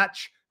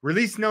attach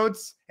release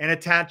notes and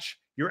attach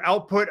your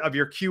output of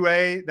your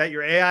QA that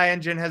your AI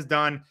engine has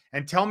done,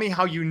 and tell me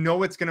how you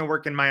know it's going to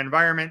work in my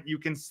environment. You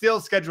can still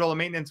schedule a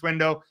maintenance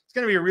window. It's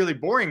going to be a really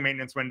boring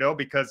maintenance window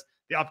because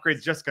the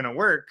upgrade's just going to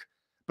work,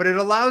 but it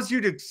allows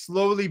you to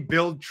slowly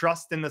build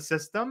trust in the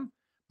system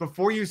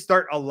before you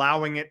start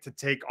allowing it to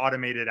take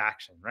automated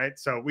action, right?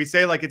 So we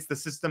say like it's the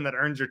system that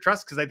earns your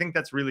trust, because I think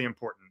that's really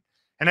important.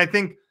 And I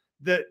think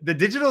the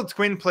digital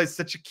twin plays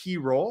such a key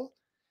role,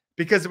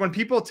 because when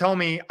people tell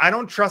me I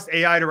don't trust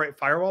AI to write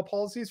firewall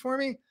policies for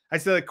me, I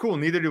say like, cool,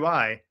 neither do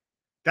I.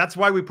 That's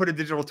why we put a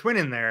digital twin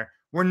in there.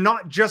 We're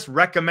not just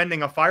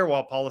recommending a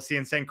firewall policy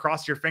and saying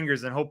cross your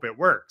fingers and hope it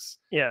works.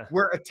 Yeah.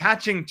 We're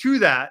attaching to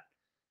that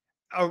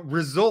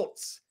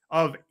results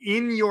of,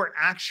 in your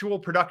actual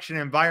production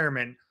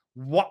environment,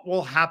 what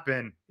will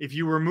happen if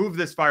you remove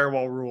this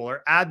firewall rule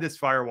or add this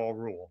firewall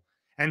rule.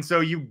 And so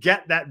you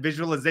get that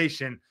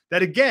visualization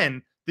that,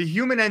 again, the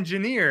human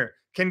engineer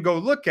can go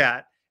look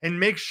at and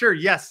make sure,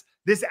 yes,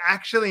 this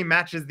actually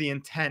matches the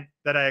intent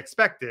that I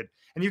expected.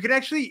 And you can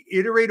actually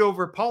iterate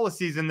over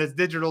policies in this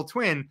digital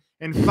twin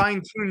and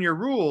fine tune your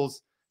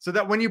rules so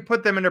that when you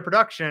put them into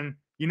production,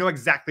 you know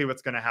exactly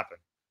what's going to happen.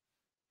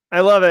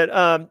 I love it.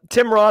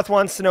 Tim Roth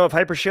wants to know if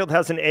HyperShield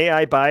has an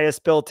AI bias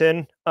built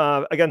in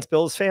against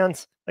Bills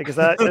fans. Like, is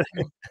that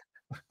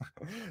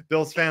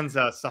Bills fans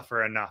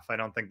suffer enough? I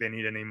don't think they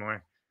need any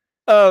more.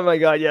 Oh my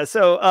God, yeah.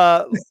 So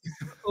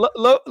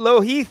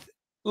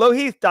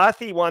Lohith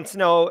Dathi wants to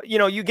know,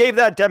 you gave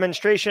that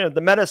demonstration of the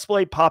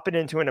Metasploit popping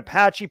into an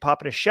Apache,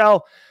 popping a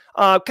shell,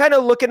 kind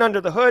of looking under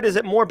the hood. Is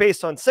it more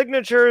based on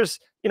signatures?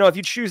 If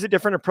you choose a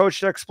different approach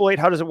to exploit,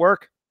 how does it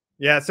work?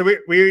 Yeah, so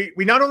we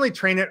not only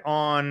train it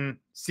on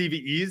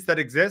CVEs that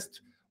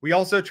exist, we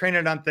also train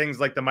it on things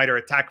like the MITRE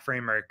attack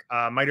framework,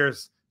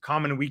 MITRE's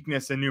common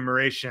weakness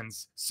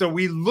enumerations. So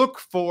we look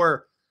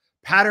for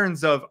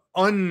patterns of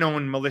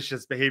unknown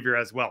malicious behavior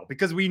as well,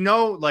 because we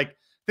know, like,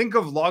 think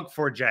of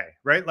Log4j,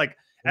 right? Like,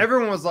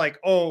 everyone was like,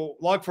 oh,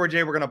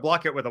 Log4j, we're going to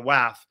block it with a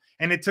WAF.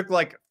 And it took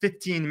like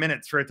 15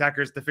 minutes for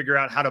attackers to figure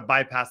out how to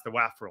bypass the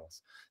WAF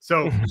rules.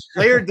 So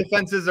layered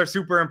defenses are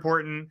super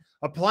important.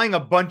 Applying a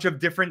bunch of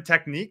different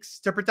techniques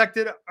to protect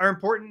it are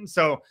important.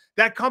 So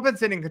that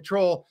compensating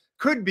control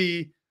could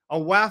be a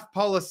WAF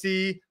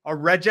policy, a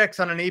regex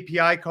on an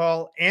API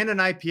call, and an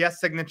IPS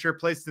signature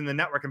placed in the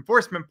network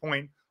enforcement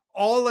point,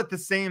 all at the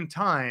same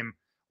time.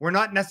 We're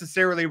not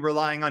necessarily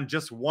relying on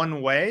just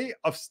one way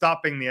of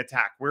stopping the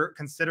attack. We're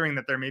considering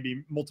that there may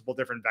be multiple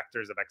different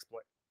vectors of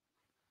exploit.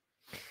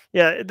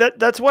 Yeah,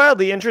 that's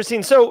wildly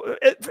interesting. So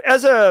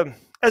as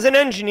an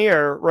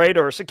engineer, right,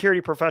 or a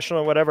security professional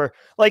or whatever,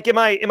 like, am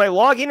I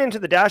logging into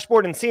the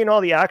dashboard and seeing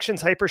all the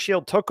actions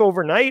HyperShield took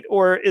overnight,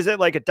 or is it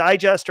like a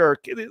digest or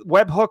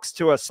webhooks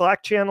to a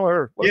Slack channel?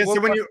 Or yeah, so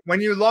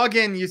when you log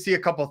in, you see a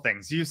couple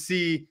things. You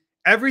see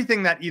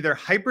everything that either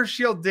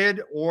HyperShield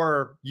did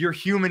or your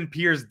human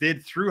peers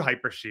did through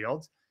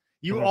HyperShield.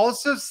 You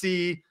also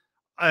see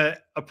a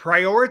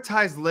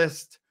prioritized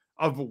list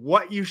of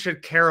what you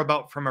should care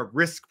about from a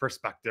risk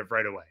perspective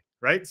right away,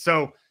 right?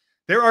 So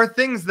there are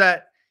things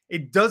that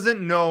it doesn't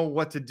know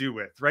what to do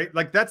with, right?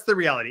 Like, that's the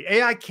reality.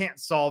 AI can't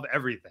solve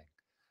everything.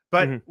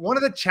 But one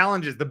of the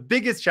challenges, the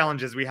biggest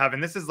challenges we have,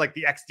 and this is like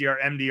the XDR,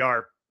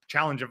 MDR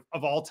challenge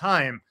of all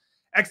time,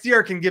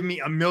 XDR can give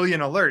me 1 million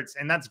alerts,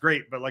 and that's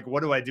great, but like,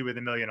 what do I do with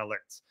 1 million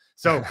alerts?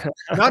 So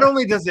not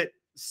only does it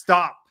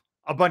stop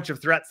a bunch of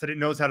threats that it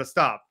knows how to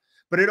stop,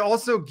 but it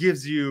also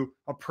gives you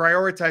a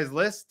prioritized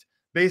list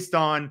based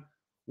on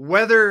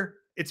whether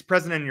it's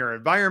present in your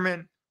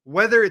environment,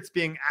 whether it's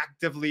being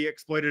actively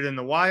exploited in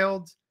the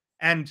wild,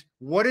 and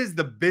what is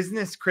the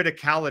business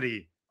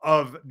criticality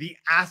of the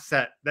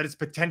asset that is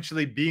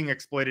potentially being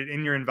exploited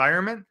in your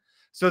environment,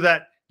 so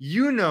that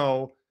you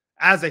know,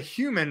 as a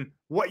human,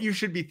 what you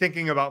should be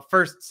thinking about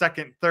first,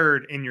 second,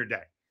 third in your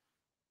day.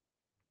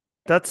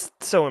 That's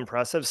so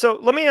impressive. So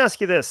let me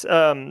ask you this.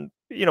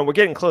 We're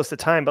getting close to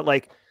time, but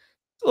like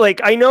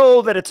I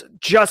know that it's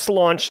just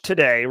launched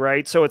today,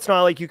 right? So it's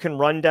not like you can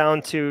run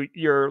down to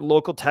your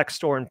local tech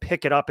store and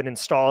pick it up and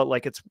install it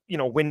like it's,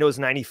 Windows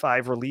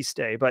 95 release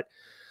day. But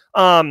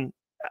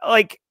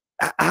like,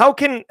 how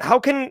can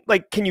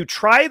can you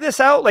try this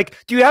out?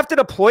 Like, do you have to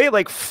deploy it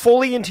like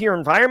fully into your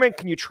environment?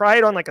 Can you try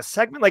it on like a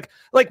segment?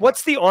 Like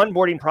what's the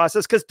onboarding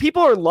process? Because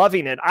people are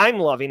loving it. I'm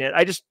loving it.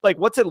 I just, like,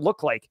 what's it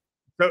look like?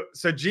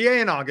 So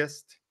GA in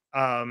August.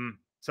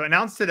 So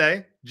announced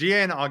today,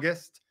 GA in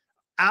August.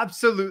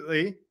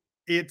 Absolutely.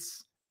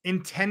 It's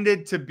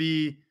intended to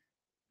be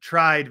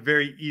tried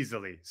very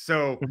easily.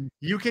 So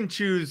you can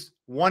choose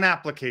one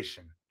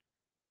application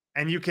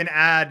and you can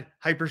add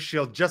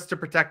HyperShield just to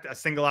protect a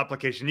single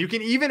application. You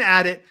can even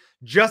add it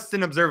just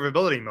in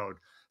observability mode.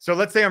 So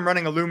let's say I'm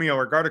running a Lumio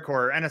or Guardicore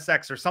or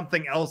NSX or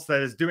something else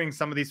that is doing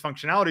some of these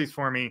functionalities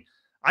for me.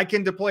 I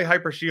can deploy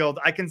HyperShield.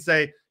 I can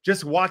say,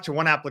 just watch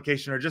one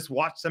application or just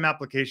watch some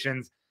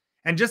applications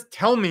and just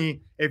tell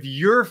me if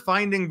you're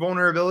finding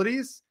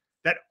vulnerabilities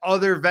that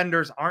other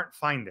vendors aren't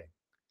finding.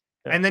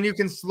 Yeah. And then you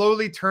can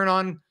slowly turn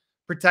on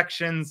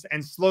protections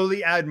and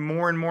slowly add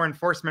more and more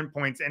enforcement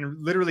points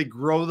and literally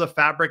grow the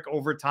fabric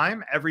over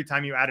time every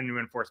time you add a new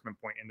enforcement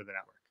point into the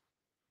network.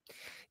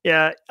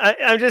 Yeah,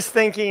 I'm just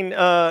thinking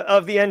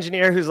of the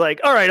engineer who's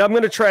like, all right, I'm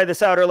going to try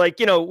this out. Or like,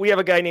 you know, we have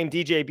a guy named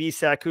DJ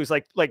Bisek who's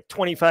like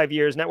 25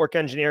 years network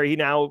engineer. He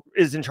now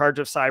is in charge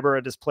of cyber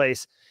at his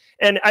place.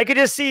 And I could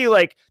just see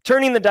like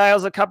turning the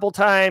dials a couple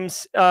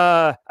times.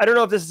 I don't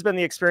know if this has been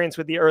the experience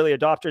with the early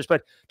adopters,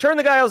 but turn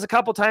the dials a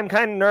couple times,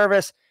 kind of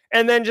nervous.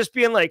 And then just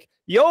being like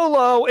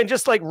YOLO and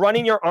just like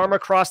running your arm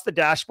across the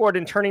dashboard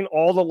and turning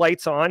all the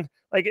lights on.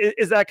 Like,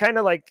 is that kind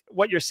of like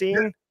what you're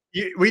seeing?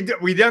 We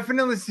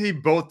definitely see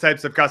both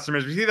types of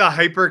customers. We see the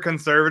hyper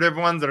conservative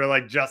ones that are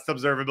like just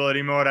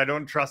observability mode. I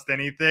don't trust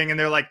anything. And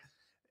they're like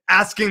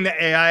asking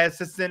the AI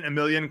assistant a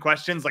million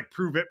questions, like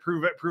prove it,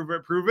 prove it, prove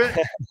it, prove it.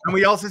 And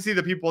we also see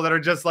the people that are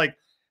just like,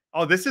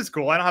 oh, this is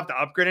cool. I don't have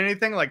to upgrade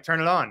anything. Like turn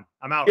it on.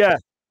 I'm out. Yeah.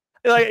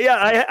 Like,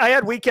 yeah, I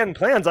had weekend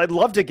plans. I'd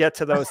love to get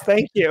to those.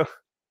 Thank you.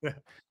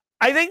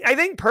 I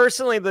think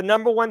personally, the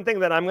number one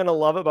thing that I'm going to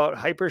love about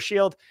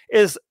HyperShield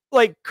is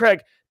like,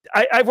 Craig,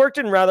 I've worked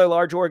in rather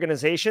large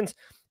organizations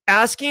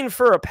asking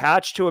for a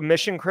patch to a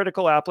mission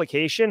critical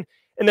application.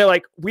 And they're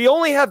like, we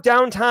only have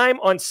downtime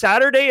on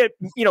Saturday at,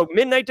 you know,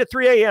 midnight to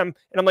 3 a.m.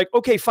 And I'm like,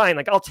 okay, fine.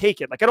 Like, I'll take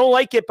it. Like, I don't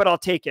like it, but I'll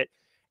take it.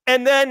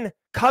 And then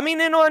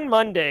coming in on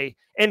Monday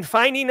and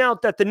finding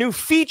out that the new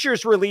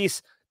features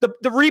release, the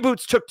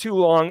reboots took too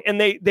long and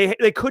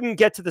they couldn't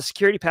get to the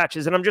security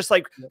patches. And I'm just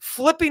like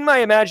flipping my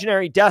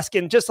imaginary desk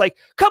and just like,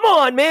 come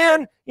on,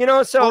 man. You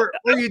know, so. Or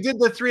you did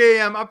the 3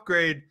 a.m.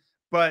 upgrade,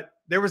 but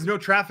there was no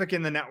traffic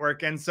in the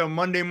network. And so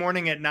Monday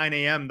morning at 9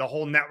 a.m., the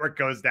whole network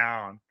goes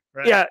down.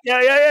 Right?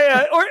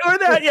 Yeah. Or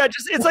that, yeah,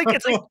 just, it's like,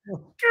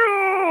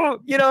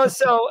 you know,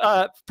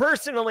 so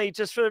personally,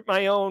 just for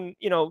my own,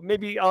 you know,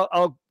 maybe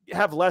I'll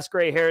have less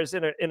gray hairs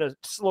in a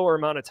slower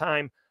amount of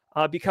time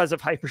because of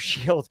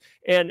HyperShield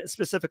and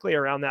specifically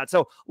around that.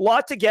 So a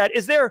lot to get.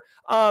 Is there,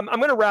 I'm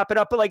going to wrap it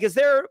up, but like, is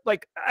there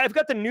like, I've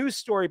got the news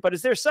story, but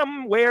is there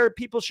somewhere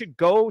people should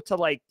go to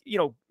like, you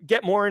know,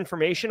 get more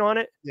information on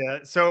it? Yeah.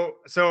 So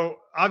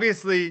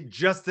obviously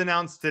just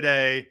announced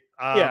today,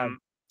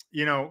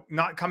 you know,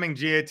 not coming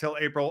GA till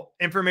April.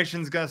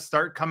 Information's going to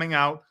start coming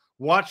out.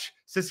 Watch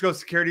Cisco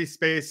Security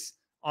Space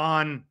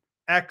on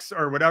X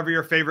or whatever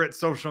your favorite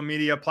social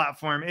media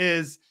platform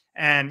is,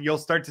 and you'll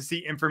start to see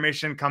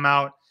information come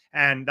out.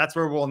 And that's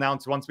where we'll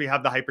announce once we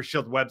have the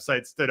HyperShield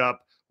website stood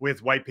up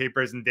with white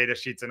papers and data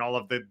sheets and all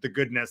of the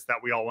goodness that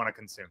we all want to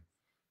consume.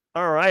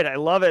 All right. I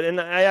love it. And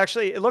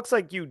it looks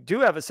like you do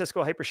have a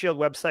Cisco HyperShield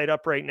website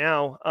up right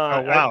now.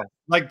 Oh, wow.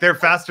 Like they're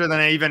faster than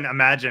I even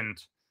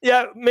imagined.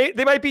 Yeah.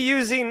 They might be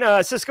using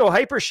Cisco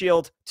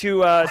HyperShield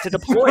to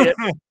deploy it.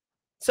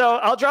 So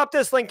I'll drop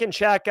this link in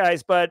chat,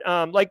 guys. But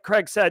like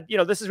Craig said, you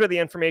know, this is where the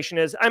information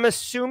is. I'm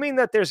assuming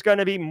that there's going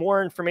to be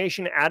more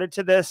information added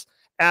to this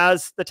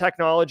as the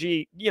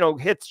technology, you know,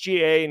 hits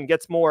GA and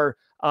gets more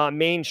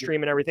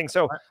mainstream and everything.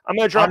 So I'm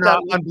going to drop that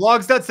on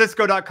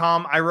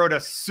blogs.cisco.com. I wrote a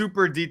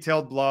super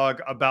detailed blog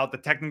about the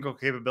technical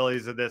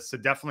capabilities of this. So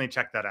definitely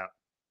check that out.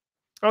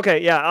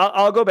 Okay. Yeah.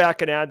 I'll go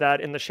back and add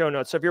that in the show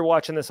notes. So if you're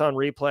watching this on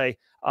replay,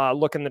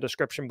 look in the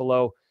description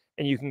below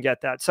and you can get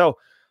that. So,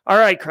 all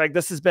right, Craig,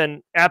 this has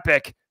been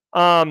epic.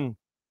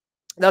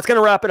 That's going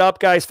to wrap it up,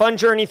 guys. Fun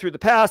journey through the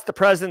past, the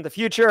present, the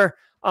future,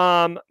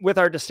 with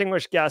our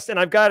distinguished guest. And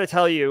I've got to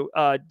tell you,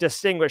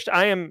 distinguished,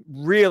 I am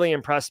really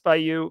impressed by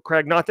you,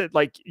 Craig. Not that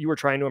like you were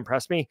trying to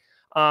impress me.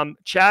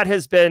 Chat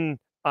has been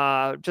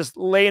just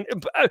laying.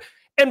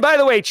 And by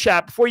the way,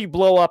 chat, before you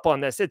blow up on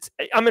this,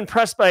 I'm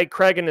impressed by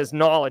Craig and his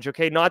knowledge.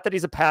 Okay, not that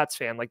he's a Pats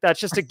fan. Like that's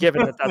just a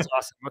given that's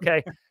awesome.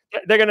 Okay,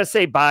 they're gonna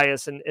say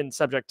bias and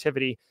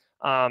subjectivity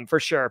for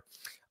sure.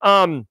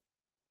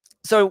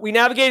 So we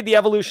navigated the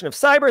evolution of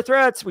cyber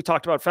threats. We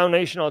talked about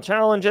foundational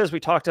challenges. We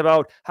talked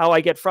about how I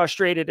get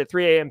frustrated at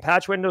 3 a.m.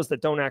 patch windows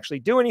that don't actually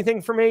do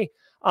anything for me,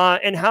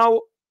 and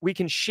how we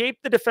can shape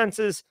the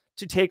defenses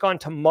to take on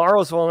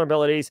tomorrow's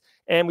vulnerabilities.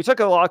 And we took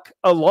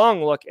a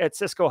long look at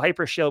Cisco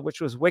HyperShield, which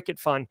was wicked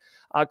fun.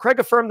 Craig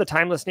affirmed the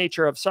timeless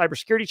nature of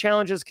cybersecurity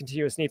challenges,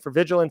 continuous need for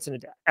vigilance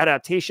and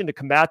adaptation to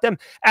combat them.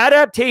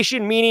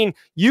 Adaptation meaning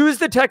use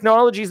the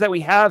technologies that we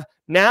have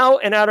now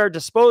and at our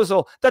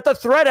disposal that the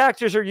threat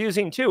actors are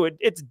using too.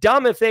 It's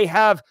dumb if they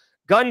have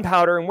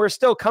gunpowder and we're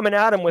still coming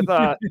at them with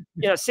a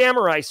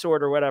samurai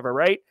sword or whatever,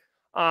 right?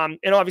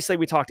 And obviously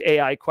we talked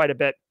AI quite a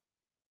bit.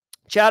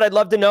 Chad, I'd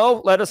love to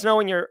know. Let us know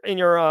in your in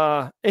your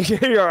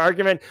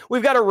argument.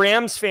 We've got a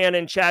Rams fan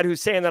in Chad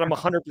who's saying that I'm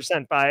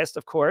 100% biased,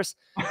 of course.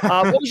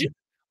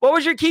 What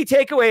was your key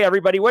takeaway,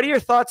 everybody? What are your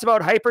thoughts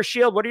about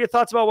HyperShield? What are your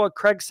thoughts about what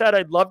Craig said?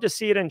 I'd love to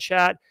see it in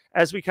chat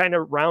as we kind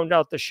of round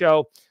out the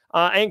show.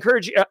 I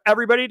encourage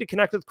everybody to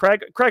connect with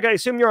Craig. Craig, I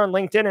assume you're on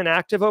LinkedIn and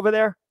active over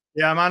there?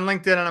 Yeah, I'm on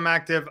LinkedIn and I'm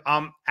active.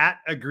 At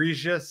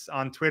Egregious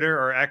on Twitter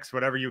or X,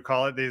 whatever you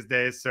call it these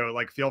days. So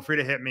like, feel free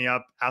to hit me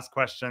up, ask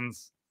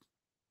questions.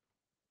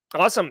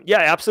 Awesome.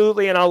 Yeah,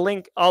 absolutely. And I'll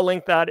link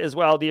that as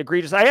well. The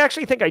Egregious. I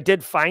actually think I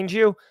did find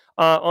you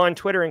on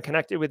Twitter and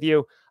connected with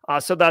you.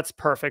 So that's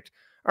perfect.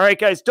 All right,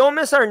 guys, don't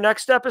miss our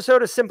next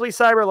episode of Simply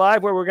Cyber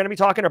Live, where we're going to be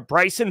talking to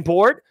Bryson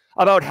Bort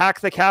about Hack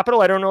the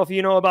Capitol. I don't know if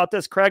you know about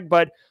this, Craig,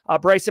 but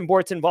Bryson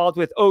Bort's involved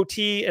with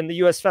OT and the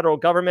U.S. federal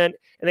government,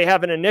 and they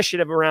have an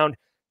initiative around,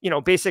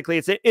 basically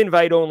it's an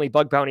invite-only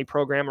bug bounty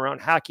program around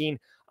hacking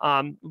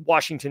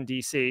Washington,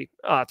 D.C.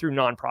 Through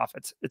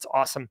nonprofits. It's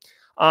awesome.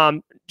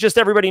 Just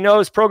everybody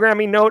knows,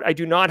 programming note, I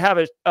do not have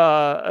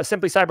a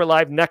Simply Cyber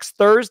Live next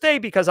Thursday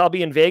because I'll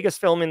be in Vegas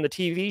filming the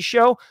TV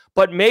show,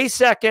 but May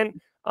 2nd,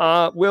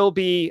 will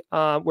be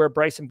where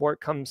Bryson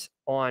Bort comes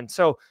on.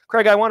 So,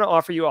 Craig, I want to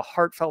offer you a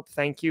heartfelt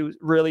thank you.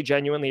 Really,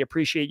 genuinely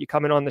appreciate you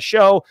coming on the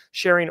show,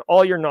 sharing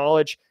all your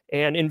knowledge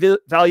and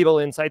valuable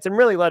insights, and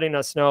really letting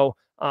us know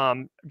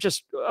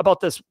just about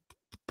this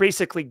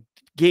basically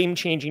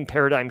game-changing,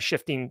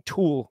 paradigm-shifting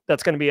tool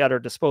that's going to be at our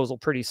disposal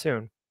pretty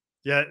soon.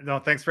 Yeah, no,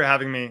 thanks for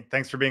having me.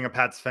 Thanks for being a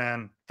Pats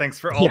fan. Thanks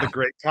for all the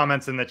great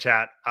comments in the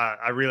chat.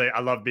 I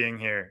love being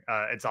here.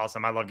 It's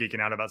awesome. I love geeking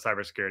out about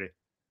cybersecurity.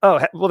 Oh,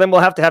 well, then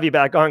we'll have to have you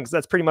back on because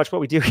that's pretty much what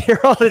we do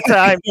here all the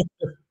time.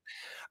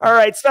 All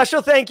right.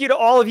 Special thank you to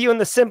all of you in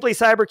the Simply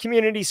Cyber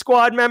community,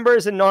 squad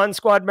members and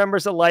non-squad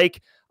members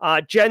alike.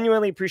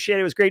 Genuinely appreciate it.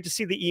 It was great to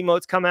see the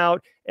emotes come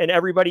out and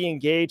everybody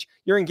engage.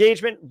 Your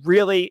engagement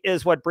really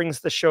is what brings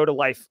the show to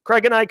life.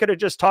 Craig and I could have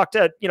just talked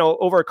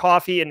over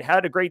coffee and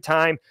had a great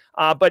time.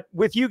 But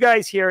with you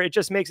guys here, it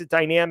just makes it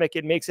dynamic.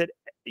 It makes it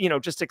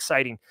just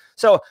exciting.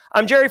 So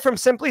I'm Jerry from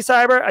Simply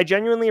Cyber. I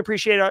genuinely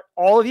appreciate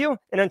all of you.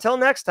 And until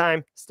next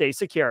time, stay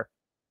secure.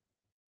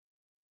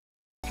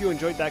 If you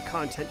enjoyed that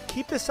content,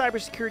 keep the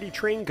cybersecurity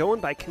train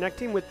going by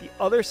connecting with the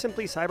other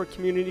Simply Cyber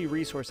community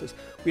resources.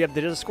 We have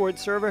the Discord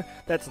server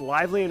that's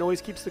lively and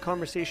always keeps the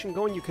conversation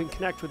going. You can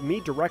connect with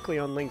me directly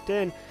on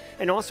LinkedIn.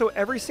 And also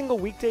every single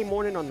weekday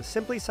morning on the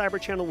Simply Cyber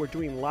channel, we're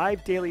doing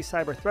live daily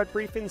cyber threat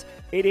briefings,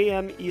 8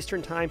 a.m.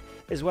 Eastern time,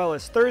 as well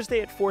as Thursday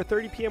at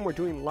 4:30 p.m. We're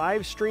doing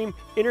live stream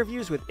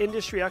interviews with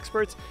industry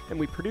experts, and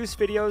we produce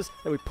videos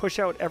that we push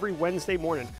out every Wednesday morning.